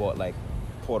we bought, like,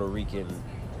 Puerto Rican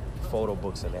photo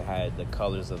books, and they had the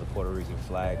colors of the Puerto Rican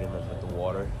flag in them with the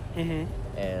water. And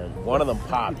one of them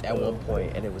popped at one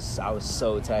point, and I was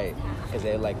so tight, because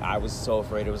I was so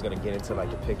afraid it was gonna get into, like,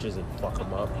 the pictures and fuck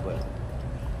them up. But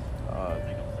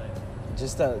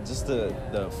just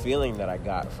the feeling that I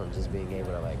got from just being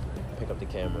able to, like, pick up the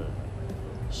camera,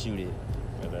 shoot it,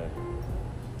 and then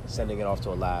sending it off to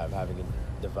a lab, having it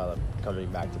developed, coming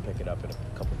back to pick it up in a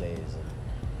couple days,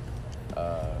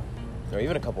 or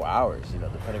even a couple hours, you know,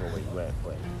 depending on where you went.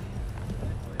 But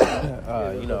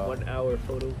you know, 1 hour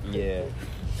photo. Yeah.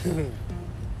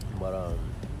 But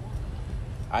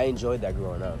I enjoyed that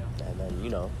growing up, and then, you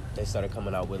know, they started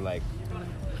coming out with, like,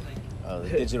 the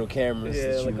digital cameras.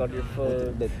 Yeah, that like on your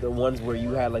phone. The ones where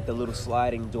you had, like, the little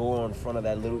sliding door in front of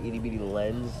that little itty bitty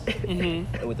lens,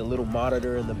 with the little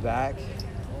monitor in the back.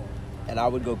 And I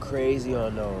would go crazy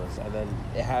on those. And then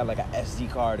it had, like, an SD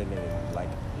card in it. Like,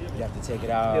 you have to take it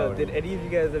out. Yo, did any of you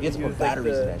guys ever use, put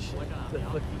batteries in that shit? The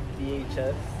fucking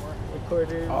VHS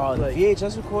recorders? Oh, the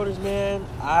VHS recorders, man.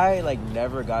 I, like,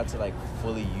 never got to, like,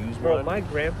 fully use one. Bro, my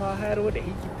grandpa had one, and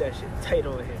he keep that shit tight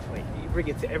on him. Like, he bring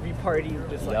it to every party,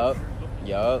 just like...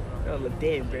 Yup. I'm like,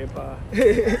 damn, grandpa.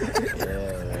 Yeah,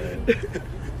 man.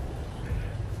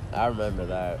 I remember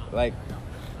that. Like,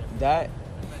 that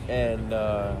and,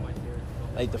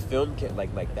 like, the film kit,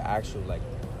 like the actual, like,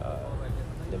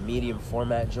 the medium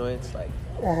format joints, like,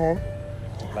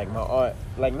 like, my aunt,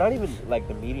 like, not even, like,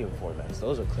 the medium formats,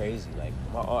 those are crazy. Like,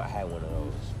 my aunt had one of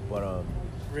those, but,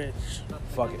 Rich.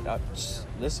 Fuck it.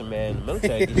 Listen, man, the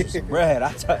military gives you some bread.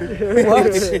 What?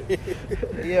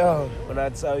 Yo, when I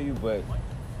tell you, but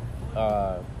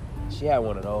she had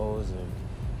one of those, and,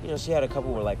 you know, she had a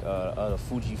couple with, like, the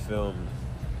Fujifilm,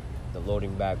 the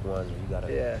loading back ones, where you gotta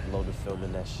load the film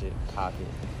in that shit, cock it.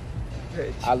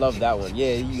 I love that one.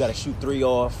 Yeah, you gotta shoot 3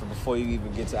 off before you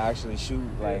even get to actually shoot,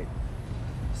 like,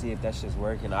 see if that shit's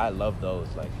working. I love those.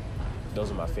 Like,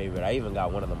 those are my favorite. I even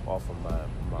got one of them off of my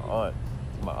aunt.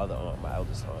 My other aunt, my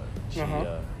eldest aunt,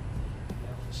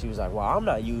 she was like, well, I'm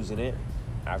not using it,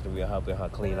 after we were helping her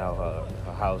clean out her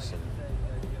house. And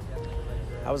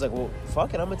I was like, well,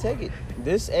 fuck it, I'm gonna take it.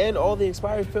 This and all the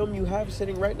expired film you have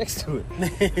sitting right next to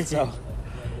it. So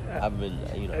I've been,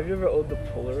 you know. Have you ever owned the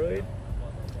Polaroid?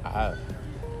 I have.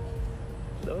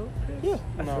 No? Yeah.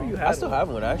 I still have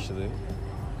one, actually.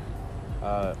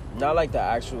 Not like the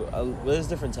actual, there's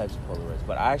different types of Polaroids,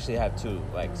 but I actually have 2.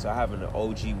 Like, so I have an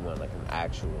OG one, like an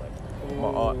actual, like, My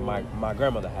aunt, my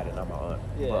grandmother had it, not my aunt.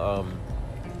 Yeah. But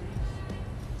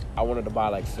I wanted to buy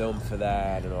like film for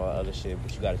that and all that other shit,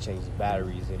 but you gotta change the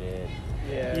batteries in it.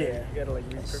 Yeah. You gotta like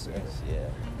repurpose it. Yeah.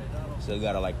 So you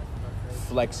gotta like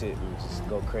flex it and just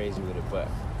go crazy with it. But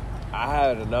I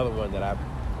had another one that I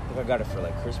think I got it for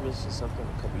like Christmas or something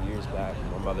a couple years back.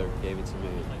 My mother gave it to me.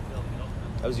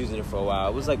 I was using it for a while.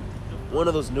 It was like one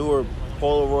of those newer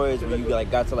Polaroids where you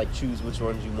like got to like choose which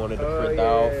ones you wanted to print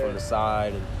out from the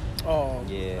side. And,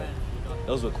 yeah,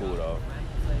 those were cool though.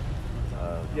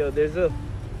 Yo, there's the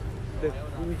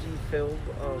Fujifilm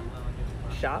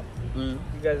shop. You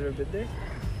guys ever been there?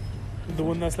 The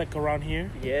one that's like around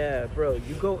here? Yeah, bro.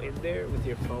 You go in there with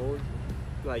your phone,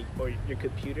 like, or your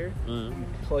computer. You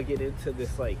plug it into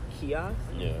this like kiosk.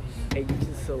 Yeah. And you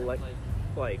can select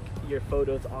like your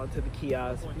photos onto the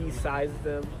kiosk, resize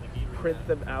them, print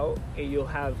them out, and you'll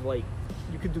have like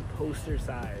you can do poster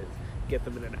size, get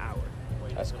them in an hour.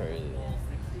 That's crazy.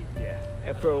 Yeah,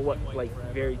 and for what, like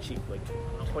very cheap, like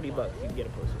 $20 you can get a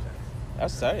poster size.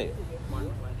 That's tight.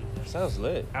 Sounds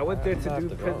lit. I went there to do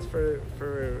prints for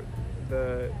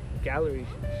the gallery,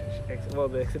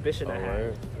 the exhibition I had.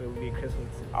 It would be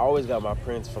Christmas. I always got my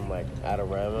prints from like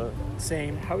Adorama.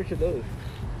 Same. How much are those?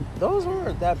 Those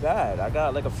weren't that bad. I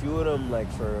got like a few of them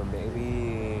like for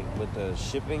maybe with the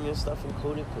shipping and stuff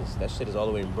included, because that shit is all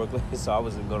the way in Brooklyn, so I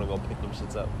wasn't gonna go pick them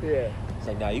shits up. Yeah. It's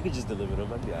like, nah, you could just deliver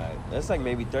them. I'd be alright. That's like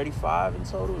maybe 35 in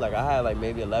total. Like I had like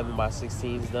maybe 11 by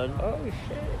 16s done. Oh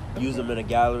shit. Use them in a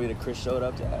gallery that Chris showed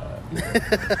up to.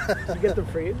 Did you get them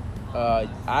framed?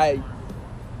 I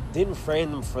didn't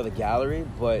frame them for the gallery,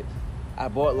 but I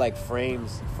bought like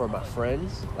frames for my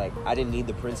friends. Like I didn't need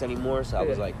the prints anymore, so I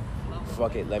was like,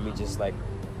 fuck it, let me just like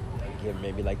give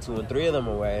maybe like 2 and 3 of them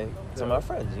away to my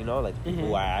friends, you know, like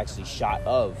who I actually shot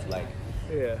of, like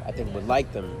I think would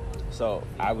like them. So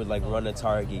I would like run to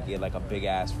Target, get like a big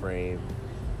ass frame,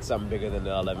 something bigger than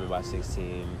the 11 by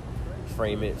 16,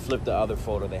 frame it, flip the other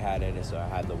photo they had in it, so I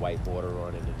had the white border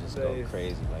on it, and just go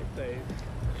crazy, like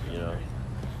you know.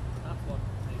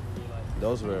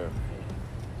 Those were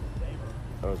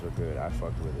good. I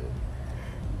fucked with it.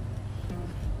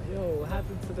 Yo, what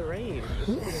happened to the rain?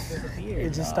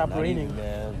 It just stopped raining. Even,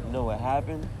 man. You know what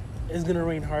happened? It's gonna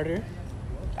rain harder.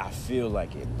 I feel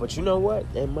like it, but you know what?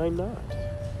 It might not.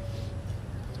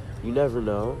 You never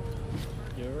know.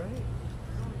 You're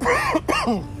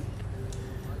right.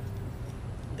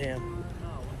 Damn.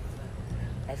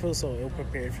 I feel so ill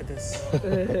prepared for this.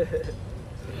 It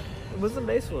was a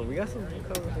nice one. We got some good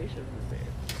conversations there.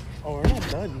 Oh, we're not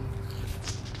done.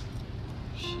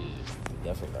 Shit,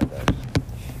 definitely not done.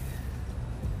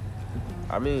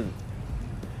 I mean,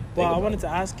 well, I wanted to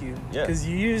ask you, because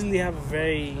you usually have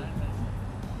a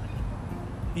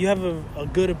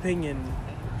good opinion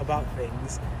about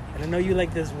things, and I know you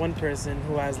like this one person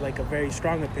who has like a very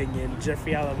strong opinion,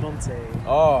 Jeffrey Alamonte.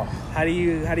 Oh, how do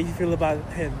you feel about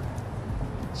him?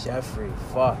 Jeffrey,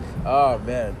 fuck. Oh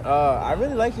man, I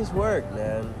really like his work,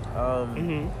 man.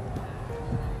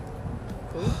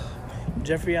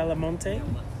 Jeffrey Alamonte.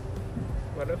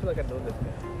 Why do I feel like I know this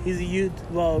guy?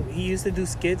 He used to do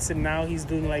skits, and now he's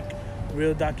doing like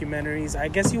real documentaries. I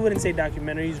guess you wouldn't say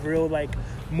documentaries, real like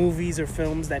movies or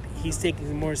films that he's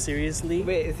taking more seriously.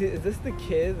 Wait, is this the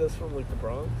kid that's from like the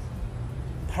Bronx?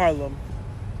 Harlem.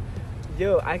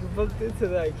 Yo, I bumped into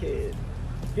that kid.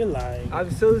 You're lying. I'm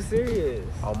so serious.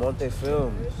 Almonte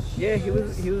Films. Yeah, he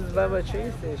was by my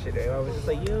train station, and I was just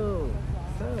like, yo,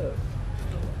 what's up?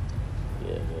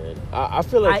 Yeah, man. I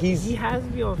feel like he has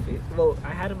me on Facebook. Well,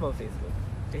 I had him on Facebook,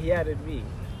 and he added me.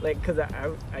 Like, cause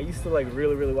I used to like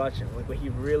really, really watch him. Like when he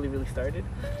really, really started.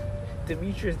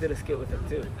 Demetrius did a skit with him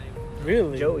too.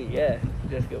 Really? Joey, yeah,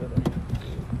 did a skit with him.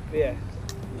 Yeah.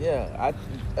 Yeah,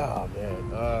 oh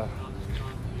man.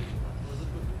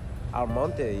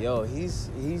 Almonte, yo, he's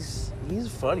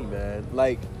funny, man.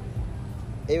 Like,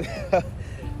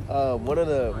 one of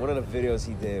the videos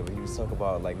he did where he was talking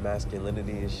about like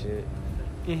masculinity and shit.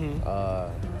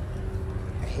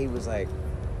 He was like,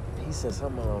 he said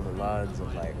something along the lines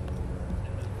of like,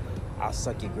 I'll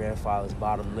suck your grandfather's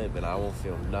bottom lip and I won't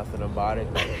feel nothing about it.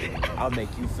 I'll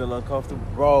make you feel uncomfortable.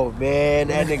 Bro, man,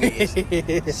 that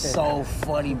nigga is so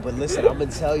funny. But listen, I'm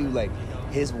gonna tell you, like,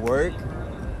 his work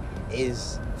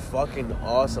is fucking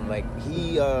awesome. Like,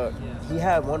 he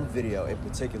had one video in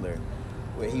particular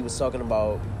where he was talking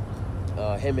about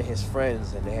him and his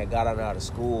friends, and they had gotten out of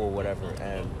school or whatever,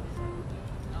 and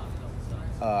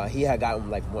he had gotten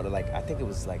like one of, like, I think it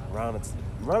was like around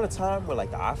the time where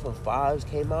like the iPhone 5s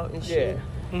came out and shit.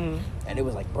 Yeah. And it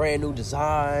was like brand new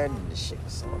design, and the shit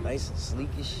was so nice and sleek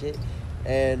and shit.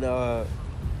 And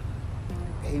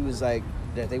he was like,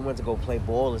 that they went to go play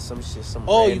ball or some shit.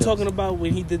 Oh, you talking about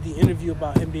when he did the interview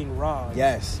about him being robbed?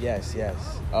 Yes.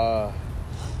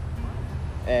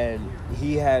 And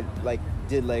he had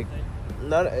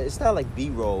it's not like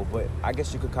B-roll, but I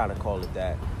guess you could kind of call it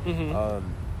that. Mm-hmm.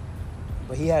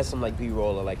 But he had some like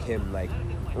B-roll of like him, like,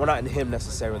 well, not him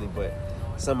necessarily, but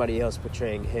somebody else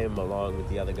portraying him along with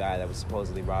the other guy that was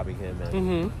supposedly robbing him.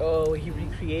 And, oh, he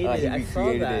recreated it. I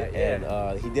saw that.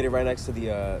 And he did it right next to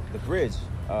the bridge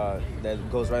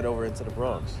that goes right over into the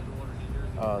Bronx.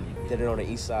 Did it on the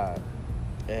east side,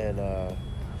 and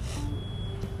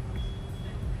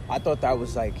I thought that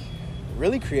was like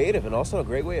really creative and also a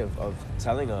great way of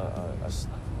telling a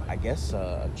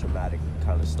traumatic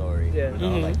kind of story. Yeah. You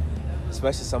know, like,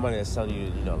 especially somebody that's telling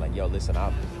you, you know, like, yo, listen,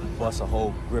 I'll bust a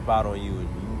whole grip out on you, and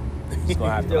you just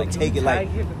gonna have to like take it like.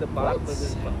 Him at the bottom of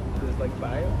this like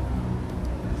bio.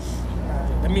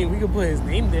 I mean, we could put his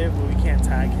name there, but we can't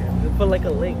tag him. We'll put like a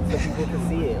link so people can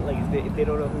see it, like if they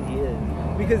don't know who he is,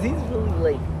 because he's really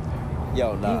like.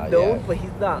 Yo, nah, he's known, but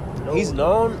he's not known.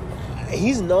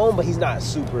 He's known, but he's not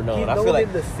super known. I feel like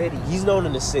in the city. He's known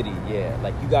in the city, yeah.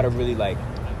 Like, you gotta really like,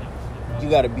 you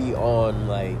gotta be on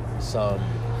like some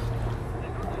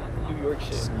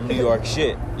New York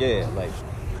shit, yeah. Like,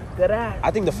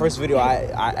 I think the first video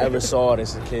I ever saw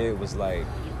as a kid was like,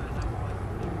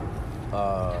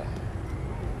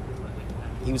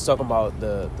 he was talking about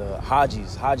the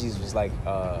Hajis. Hajis was like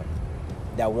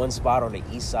that one spot on the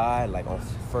east side, like on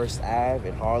First Ave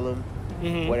in Harlem,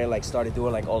 where they like started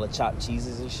doing like all the chopped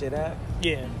cheeses and shit at.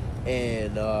 Yeah.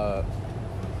 And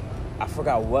I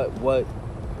forgot what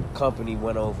company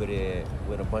went over there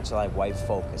with a bunch of like white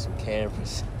folk and some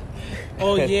cameras.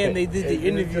 Oh yeah, and they did the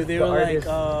interview. They were like,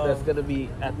 "That's gonna be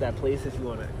at that place if you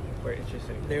wanna." We're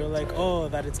interested. They were like, "Oh,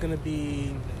 that it's gonna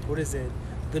be, what is it?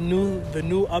 The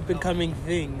new up and coming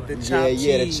thing, the chopped cheese."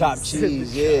 Yeah, the chopped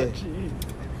cheese, yeah.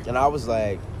 And I was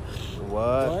like,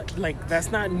 "What? Like,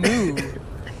 that's not new."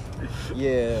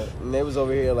 Yeah, and they was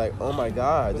over here like, "Oh my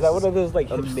god, is that one of those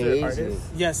like amazing artists?"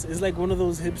 Yes, it's like one of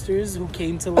those hipsters who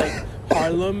came to like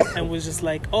Harlem and was just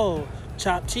like, "Oh,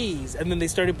 chopped cheese," and then they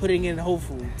started putting in Whole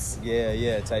Foods.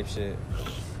 Yeah, type shit.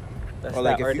 That's or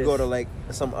like if artist. you go to like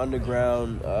some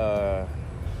underground,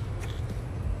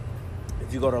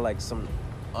 if you go to like some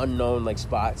unknown like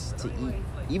spots to eat,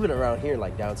 even around here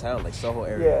like downtown, like Soho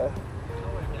area.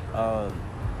 Yeah.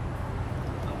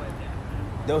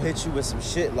 They'll hit you with some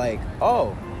shit like,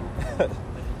 "Oh,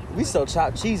 we sell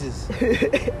chopped cheeses,"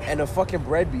 and the fucking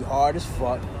bread be hard as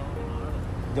fuck.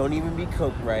 Don't even be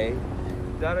cooked right.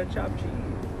 Not a chopped cheese.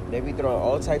 They be throwing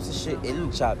all types of shit in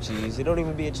the chopped cheese. It don't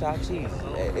even be a chopped cheese.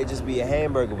 It just be a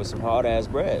hamburger with some hard ass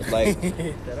bread. Like,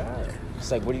 it's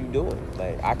like, what are you doing?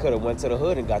 Like, I could have went to the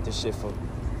hood and got this shit for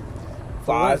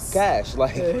 $5 cash.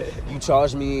 Like, you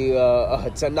charge me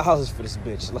 $10 for this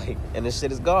bitch. Like, and this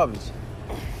shit is garbage.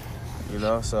 You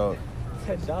know, so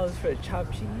 $10 for a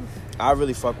chopped cheese. I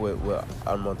really fuck with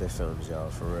Almonte Films, y'all.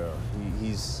 For real,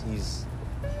 he's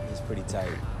pretty tight.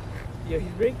 Yeah,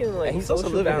 he's breaking like, and he's also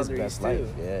living his best life.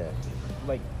 Yeah,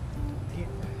 like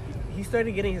he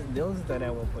started getting his nails done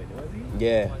at one point, wasn't he?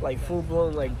 Yeah, like full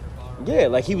blown like. Yeah,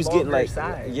 like he was getting like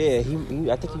size. Yeah, he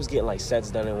I think he was getting like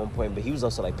sets done at one point, but he was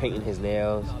also like painting his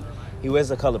nails. He wears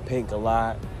the color pink a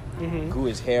lot. Grew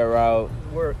his hair out.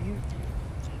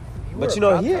 But you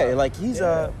know, like he's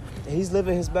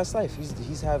living his best life.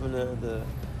 He's having the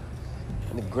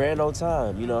grand old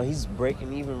time. You know, he's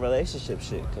breaking even relationship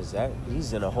shit because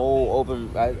he's in a whole open.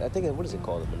 I think what is it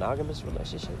called, a monogamous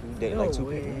relationship? He's dating like two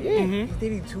people. Yeah, he's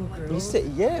dating two girls.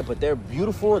 But they're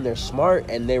beautiful and they're smart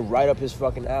and they're right up his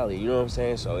fucking alley. You know what I'm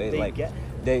saying? So you know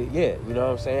what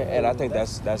I'm saying? And I think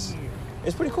that's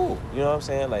it's pretty cool. You know what I'm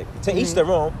saying? Like, to each their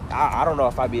own. I don't know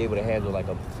if I'd be able to handle like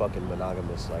a fucking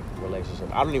monogamous like relationship.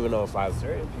 I don't even know if I've,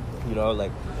 you know,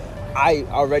 like I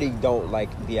already don't like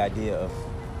the idea of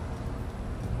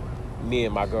me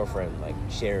and my girlfriend like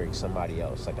sharing somebody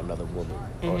else, like another woman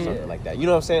or something like that. You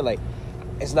know what I'm saying? Like,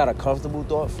 it's not a comfortable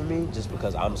thought for me just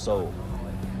because I'm so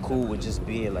cool with just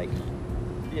being like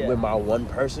with my one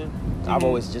person. I've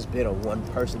always just been a one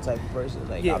person type of person.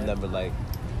 Like, I've never like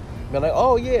been like,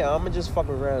 oh yeah, I'm gonna just fuck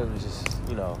around and just,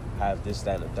 you know, have this,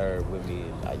 that, and the third with me.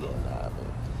 And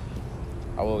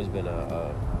I've always been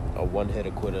a one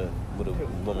hitter quitter with a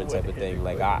woman type of thing.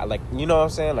 Like, I like, you know what I'm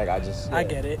saying? Like, I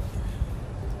get it.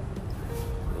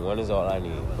 One is all I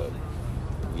need, but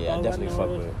yeah, I definitely fuck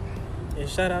with it. And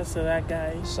shout outs to that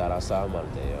guy. Shout out to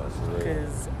Almonte, yo, for real.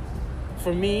 Because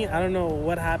for me, I don't know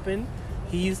what happened.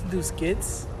 He used to do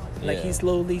skits. Like, he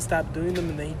slowly stopped doing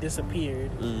them and then he disappeared.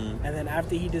 And then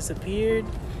after he disappeared,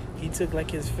 he took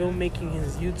like his filmmaking,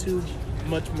 his YouTube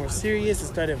much more serious and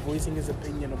started voicing his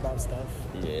opinion about stuff.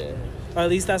 Yeah. Or at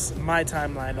least that's my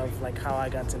timeline of like how I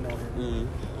got to know him. Mm-hmm.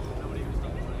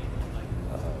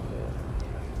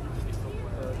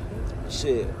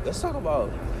 Shit, let's talk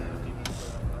about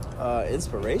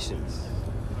inspirations.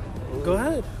 Go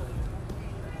ahead.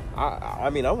 I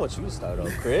mean, I want you to start off,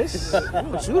 Chris. I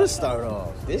want you to start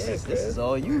off. This is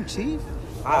all you, Chief.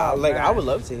 I would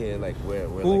love to hear like where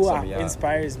who like, some of y'all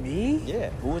inspires me. Yeah,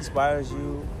 who inspires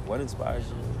you? What inspires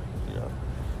you? You know,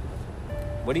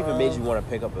 what even made you want to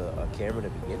pick up a camera to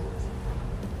begin with?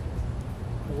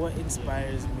 What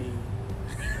inspires me?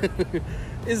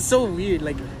 It's so weird.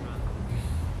 Like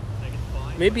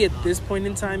maybe at this point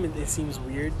in time it seems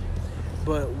weird,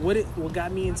 but what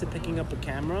got me into picking up a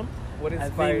camera? What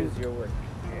inspires your work?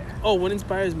 Yeah. Oh, what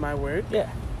inspires my work? Yeah.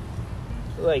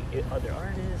 Like other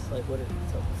artists, like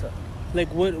what's up? Like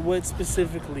what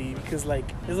specifically? Because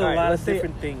like there's a lot of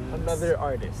different things. Another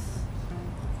artist,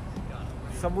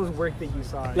 someone's work that you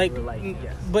saw, and like you were like,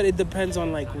 yes. But it depends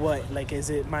on like what. Like, is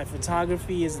it my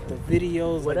photography? Is it the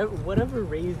videos? Whatever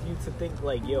raised you to think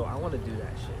like, yo, I want to do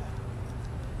that shit.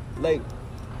 Like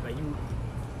you.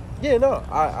 Yeah, no,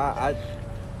 I'm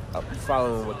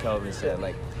following what Kelvin said.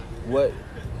 Like, what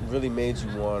really made you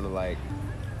want to like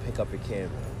pick up a camera?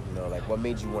 You know, like what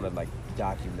made you want to like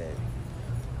document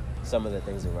some of the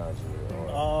things around you,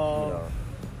 or you know,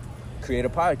 create a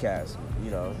podcast?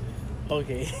 You know.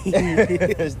 Okay. Shit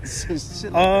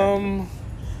like that.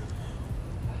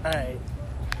 Alright.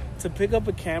 To pick up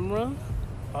a camera,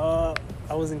 I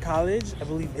was in college. I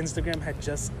believe Instagram had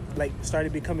just like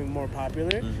started becoming more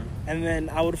popular. Mm-hmm. And then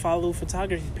I would follow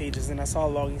photography pages and I saw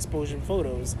long exposure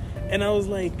photos. And I was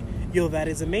like, yo, that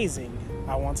is amazing.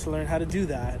 I want to learn how to do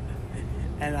that.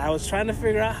 And I was trying to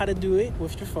figure out how to do it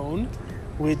with your phone,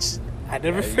 which I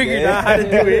never figured out how to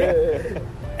do it.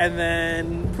 And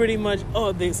then pretty much,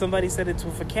 somebody said it's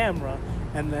with a camera.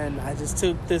 And then I just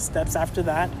took the steps after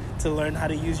that to learn how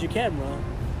to use your camera.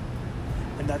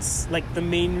 And that's like the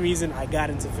main reason I got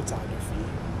into photography.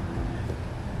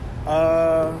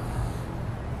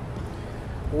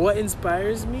 What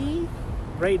inspires me?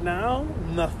 Right now,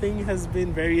 nothing has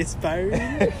been very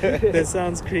inspiring. That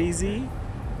sounds crazy.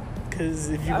 Because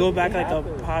if you go back like a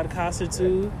podcast or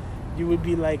two, you would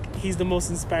be like, he's the most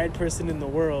inspired person in the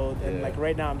world. And like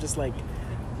right now, I'm just like,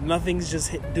 nothing's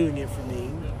just doing it for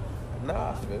me.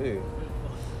 Nah, I feel you.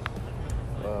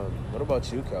 What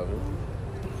about you, Calvin?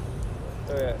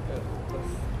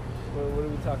 What are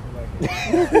we talking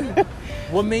about?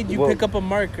 What made you pick up a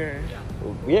marker?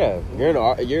 Yeah,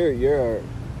 you're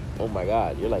oh my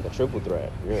God, you're like a triple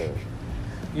threat.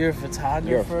 You're a photographer.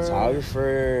 You're a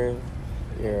photographer.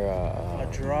 You're a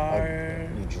drawer.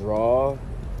 You draw.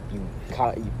 You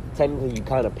technically you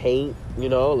kind of paint. You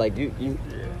know, like you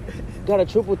got a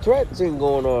triple threat thing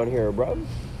going on here, bro.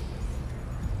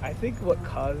 I think what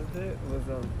caused it was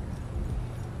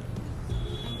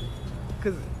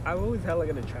because I've always had like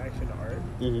an attraction to art.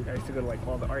 Mm-hmm. I used to go to like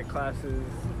all the art classes.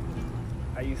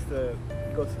 I used to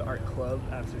go to the art club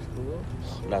after school.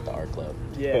 Not the art club.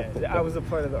 Yeah, I was a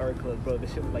part of the art club, bro.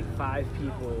 This shit was like 5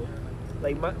 people.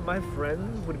 Like my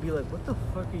friends would be like, "What the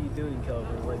fuck are you doing,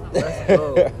 Kelvin? Like, let's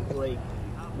go. Like,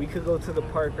 we could go to the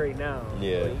park right now."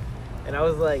 Yeah. Like, and I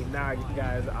was like, "Nah,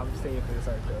 guys, I'm staying for this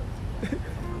art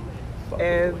club."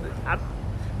 And I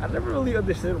never really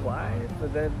understood why,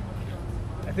 but then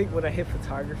I think when I hit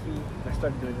photography and I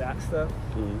started doing that stuff,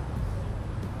 mm-hmm.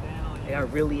 I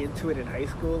got really into it in high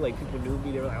school. Like, people knew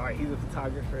me. They were like, "All right, he's a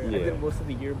photographer." Yeah. I did most of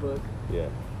the yearbook. Yeah.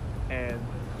 And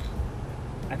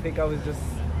I think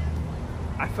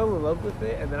I fell in love with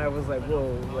it, and then I was like,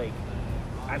 whoa, like,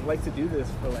 I'd like to do this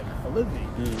for, like, a living.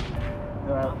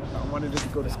 Mm-hmm. I wanted to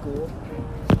go to school,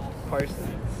 Parsons.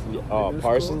 Oh,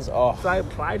 Parsons? School. Oh. So I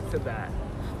applied to that,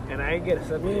 and I didn't get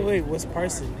accepted. Wait, what's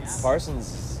Parsons? Parsons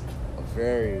is a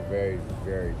very, very,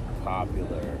 very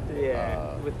popular.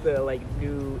 Yeah, with the, like,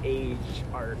 new age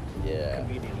art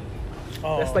community.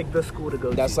 Oh. That's, like, the school to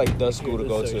go to. That's, like, the school to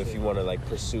go to if you want to, like,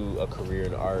 pursue a career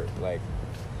in art. Like,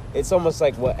 it's almost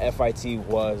like what FIT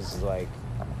was, like,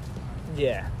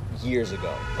 years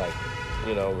ago. Like,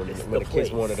 you know, when the kids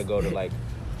wanted to go to, like,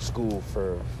 school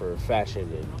for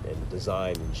fashion and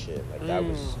design and shit. Like, that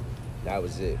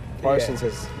was it. Parsons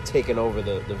has taken over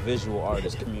the visual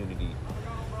artist community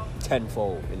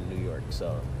tenfold in New York,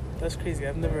 so. That's crazy.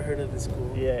 I've never heard of this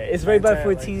school. Yeah, it's right by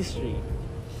 14th Street.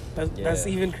 That's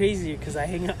even crazier because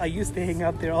I used to hang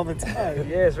out there all the time.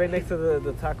 Yeah, it's right next to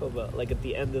the Taco Bell, like at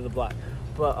the end of the block.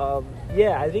 But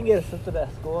I didn't get accepted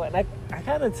at school, and I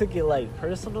kind of took it like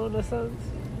personal in a sense.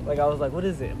 Like, I was like, what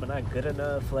is it? Am I not good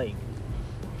enough? Like,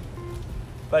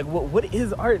 like, what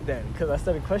is art then? Because I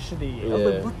started questioning it. I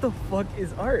was like, what the fuck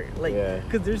is art? Like,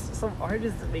 because there's some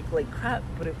artists that make like crap,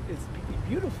 but it's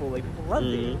beautiful. Like people love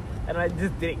it, and I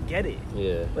just didn't get it.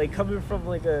 Yeah. Like coming from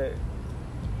like a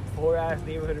poor-ass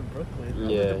neighborhood in Brooklyn, I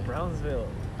went to Brownsville.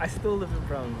 I still live in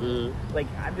Brownsville. Like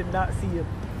I did not see a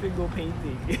single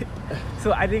painting,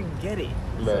 so I didn't get it.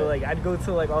 Right. So like I'd go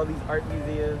to like all these art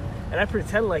museums, and I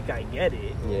pretend like I get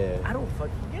it. Yeah. I don't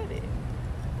fucking get it.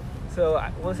 So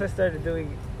once I started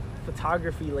doing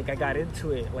photography, like I got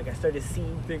into it. Like I started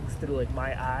seeing things through like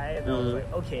my eye, and I was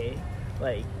like, okay,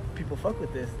 like people fuck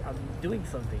with this. I'm doing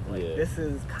something. Like this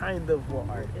is kind of what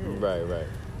art is. Right, right.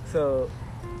 So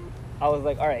I was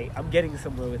like, all right, I'm getting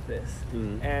somewhere with this.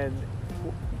 And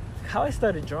how I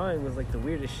started drawing was like the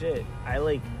weirdest shit.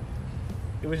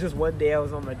 It was just one day I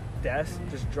was on my desk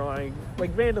just drawing,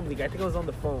 like randomly. I think I was on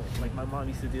the phone. Like my mom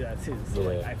used to do that too. So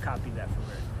like I copied that from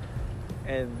her.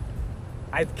 And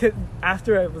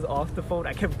after I was off the phone,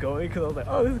 I kept going because I was like,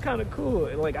 oh, this is kind of cool.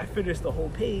 And like I finished the whole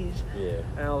page. Yeah.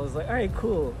 And I was like, all right,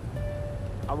 cool.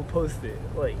 I'm gonna post it.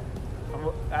 Like,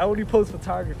 I only post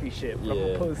photography shit, but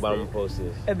I'm gonna post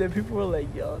it. And then people were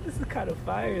like, yo, this is kind of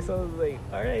fire. So I was like,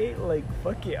 all right, like,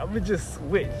 fuck it. I'm gonna just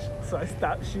switch. So I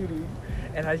stopped shooting,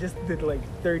 and I just did like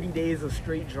 30 days of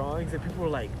straight drawings. And people were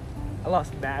like, I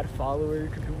lost mad followers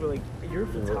because people were like, you're a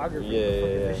photographer.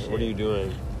 Yeah. What are you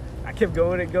doing? I kept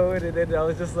going, and then I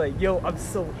was just like, yo, I'm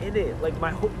so in it. Like,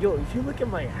 if you look at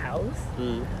my house,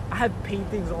 I had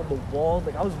paintings on the wall.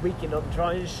 Like, I was waking up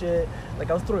drawing shit.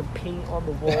 Like, I was throwing paint on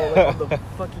the wall, like, on the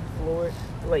fucking floor.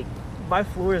 Like, my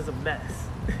floor is a mess.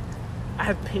 I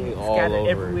have paint scattered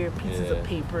everywhere, pieces of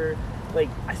paper. Like,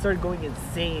 I started going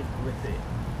insane with it.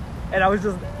 And I was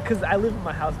just, because I live in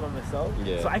my house by myself,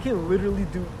 so I can literally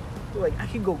do, like, I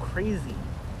can go crazy.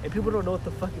 And people don't know what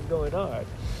the fuck is going on.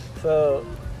 So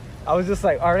I was just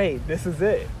like, all right, this is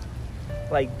it.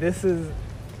 Like, this is,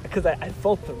 because I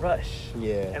felt the rush.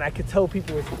 Yeah. And I could tell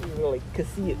people could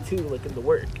see it too, like in the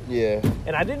work. Yeah.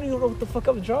 And I didn't even know what the fuck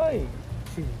I was drawing.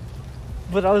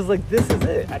 But I was like, this is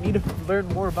it. I need to learn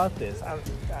more about this.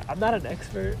 I'm not an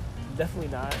expert.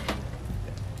 Definitely not.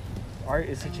 Art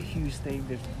is such a huge thing.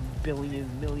 There's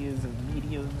billions, millions of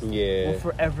mediums. Yeah. Will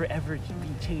forever, ever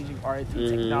be changing art through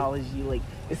technology. Like,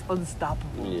 it's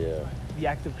unstoppable. Yeah. The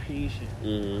act of creation.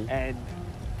 And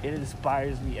it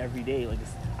inspires me every day. Like,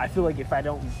 I feel like if I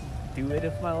don't do it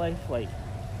in my life, like,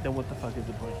 then what the fuck is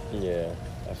the point? Yeah,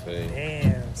 I feel you.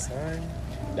 Damn, son.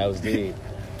 That was deep.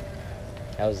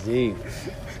 That was deep.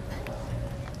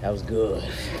 That was good.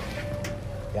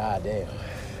 God damn.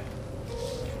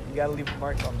 You gotta leave a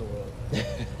mark on the world.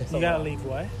 You gotta leave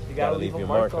what? You gotta leave a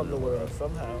mark on the world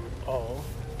somehow. Oh.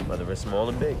 Whether it's small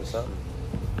or big or something.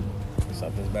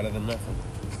 Something's better than nothing.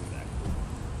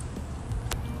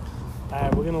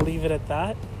 Alright, we're gonna leave it at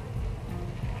that.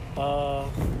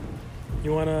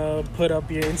 You wanna put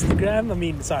up your Instagram? I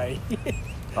mean, sorry.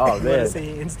 Oh, man. You wanna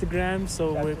say Instagram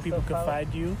so where people can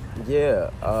find you? Yeah.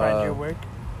 Find your work?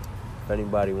 If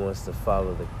anybody wants to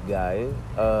follow the guy,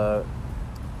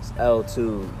 it's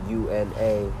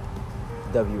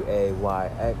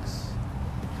L2UNAWAYX.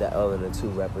 The L and the 2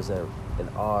 represent an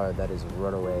R, that is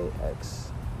Runaway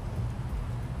X.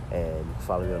 And you can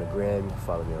follow me on the gram, you can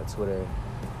follow me on Twitter.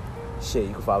 Shit,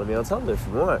 you can follow me on Tumblr if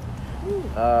you want.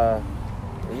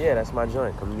 Yeah, that's my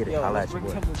joint. Come get it. Holla at you,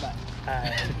 boy.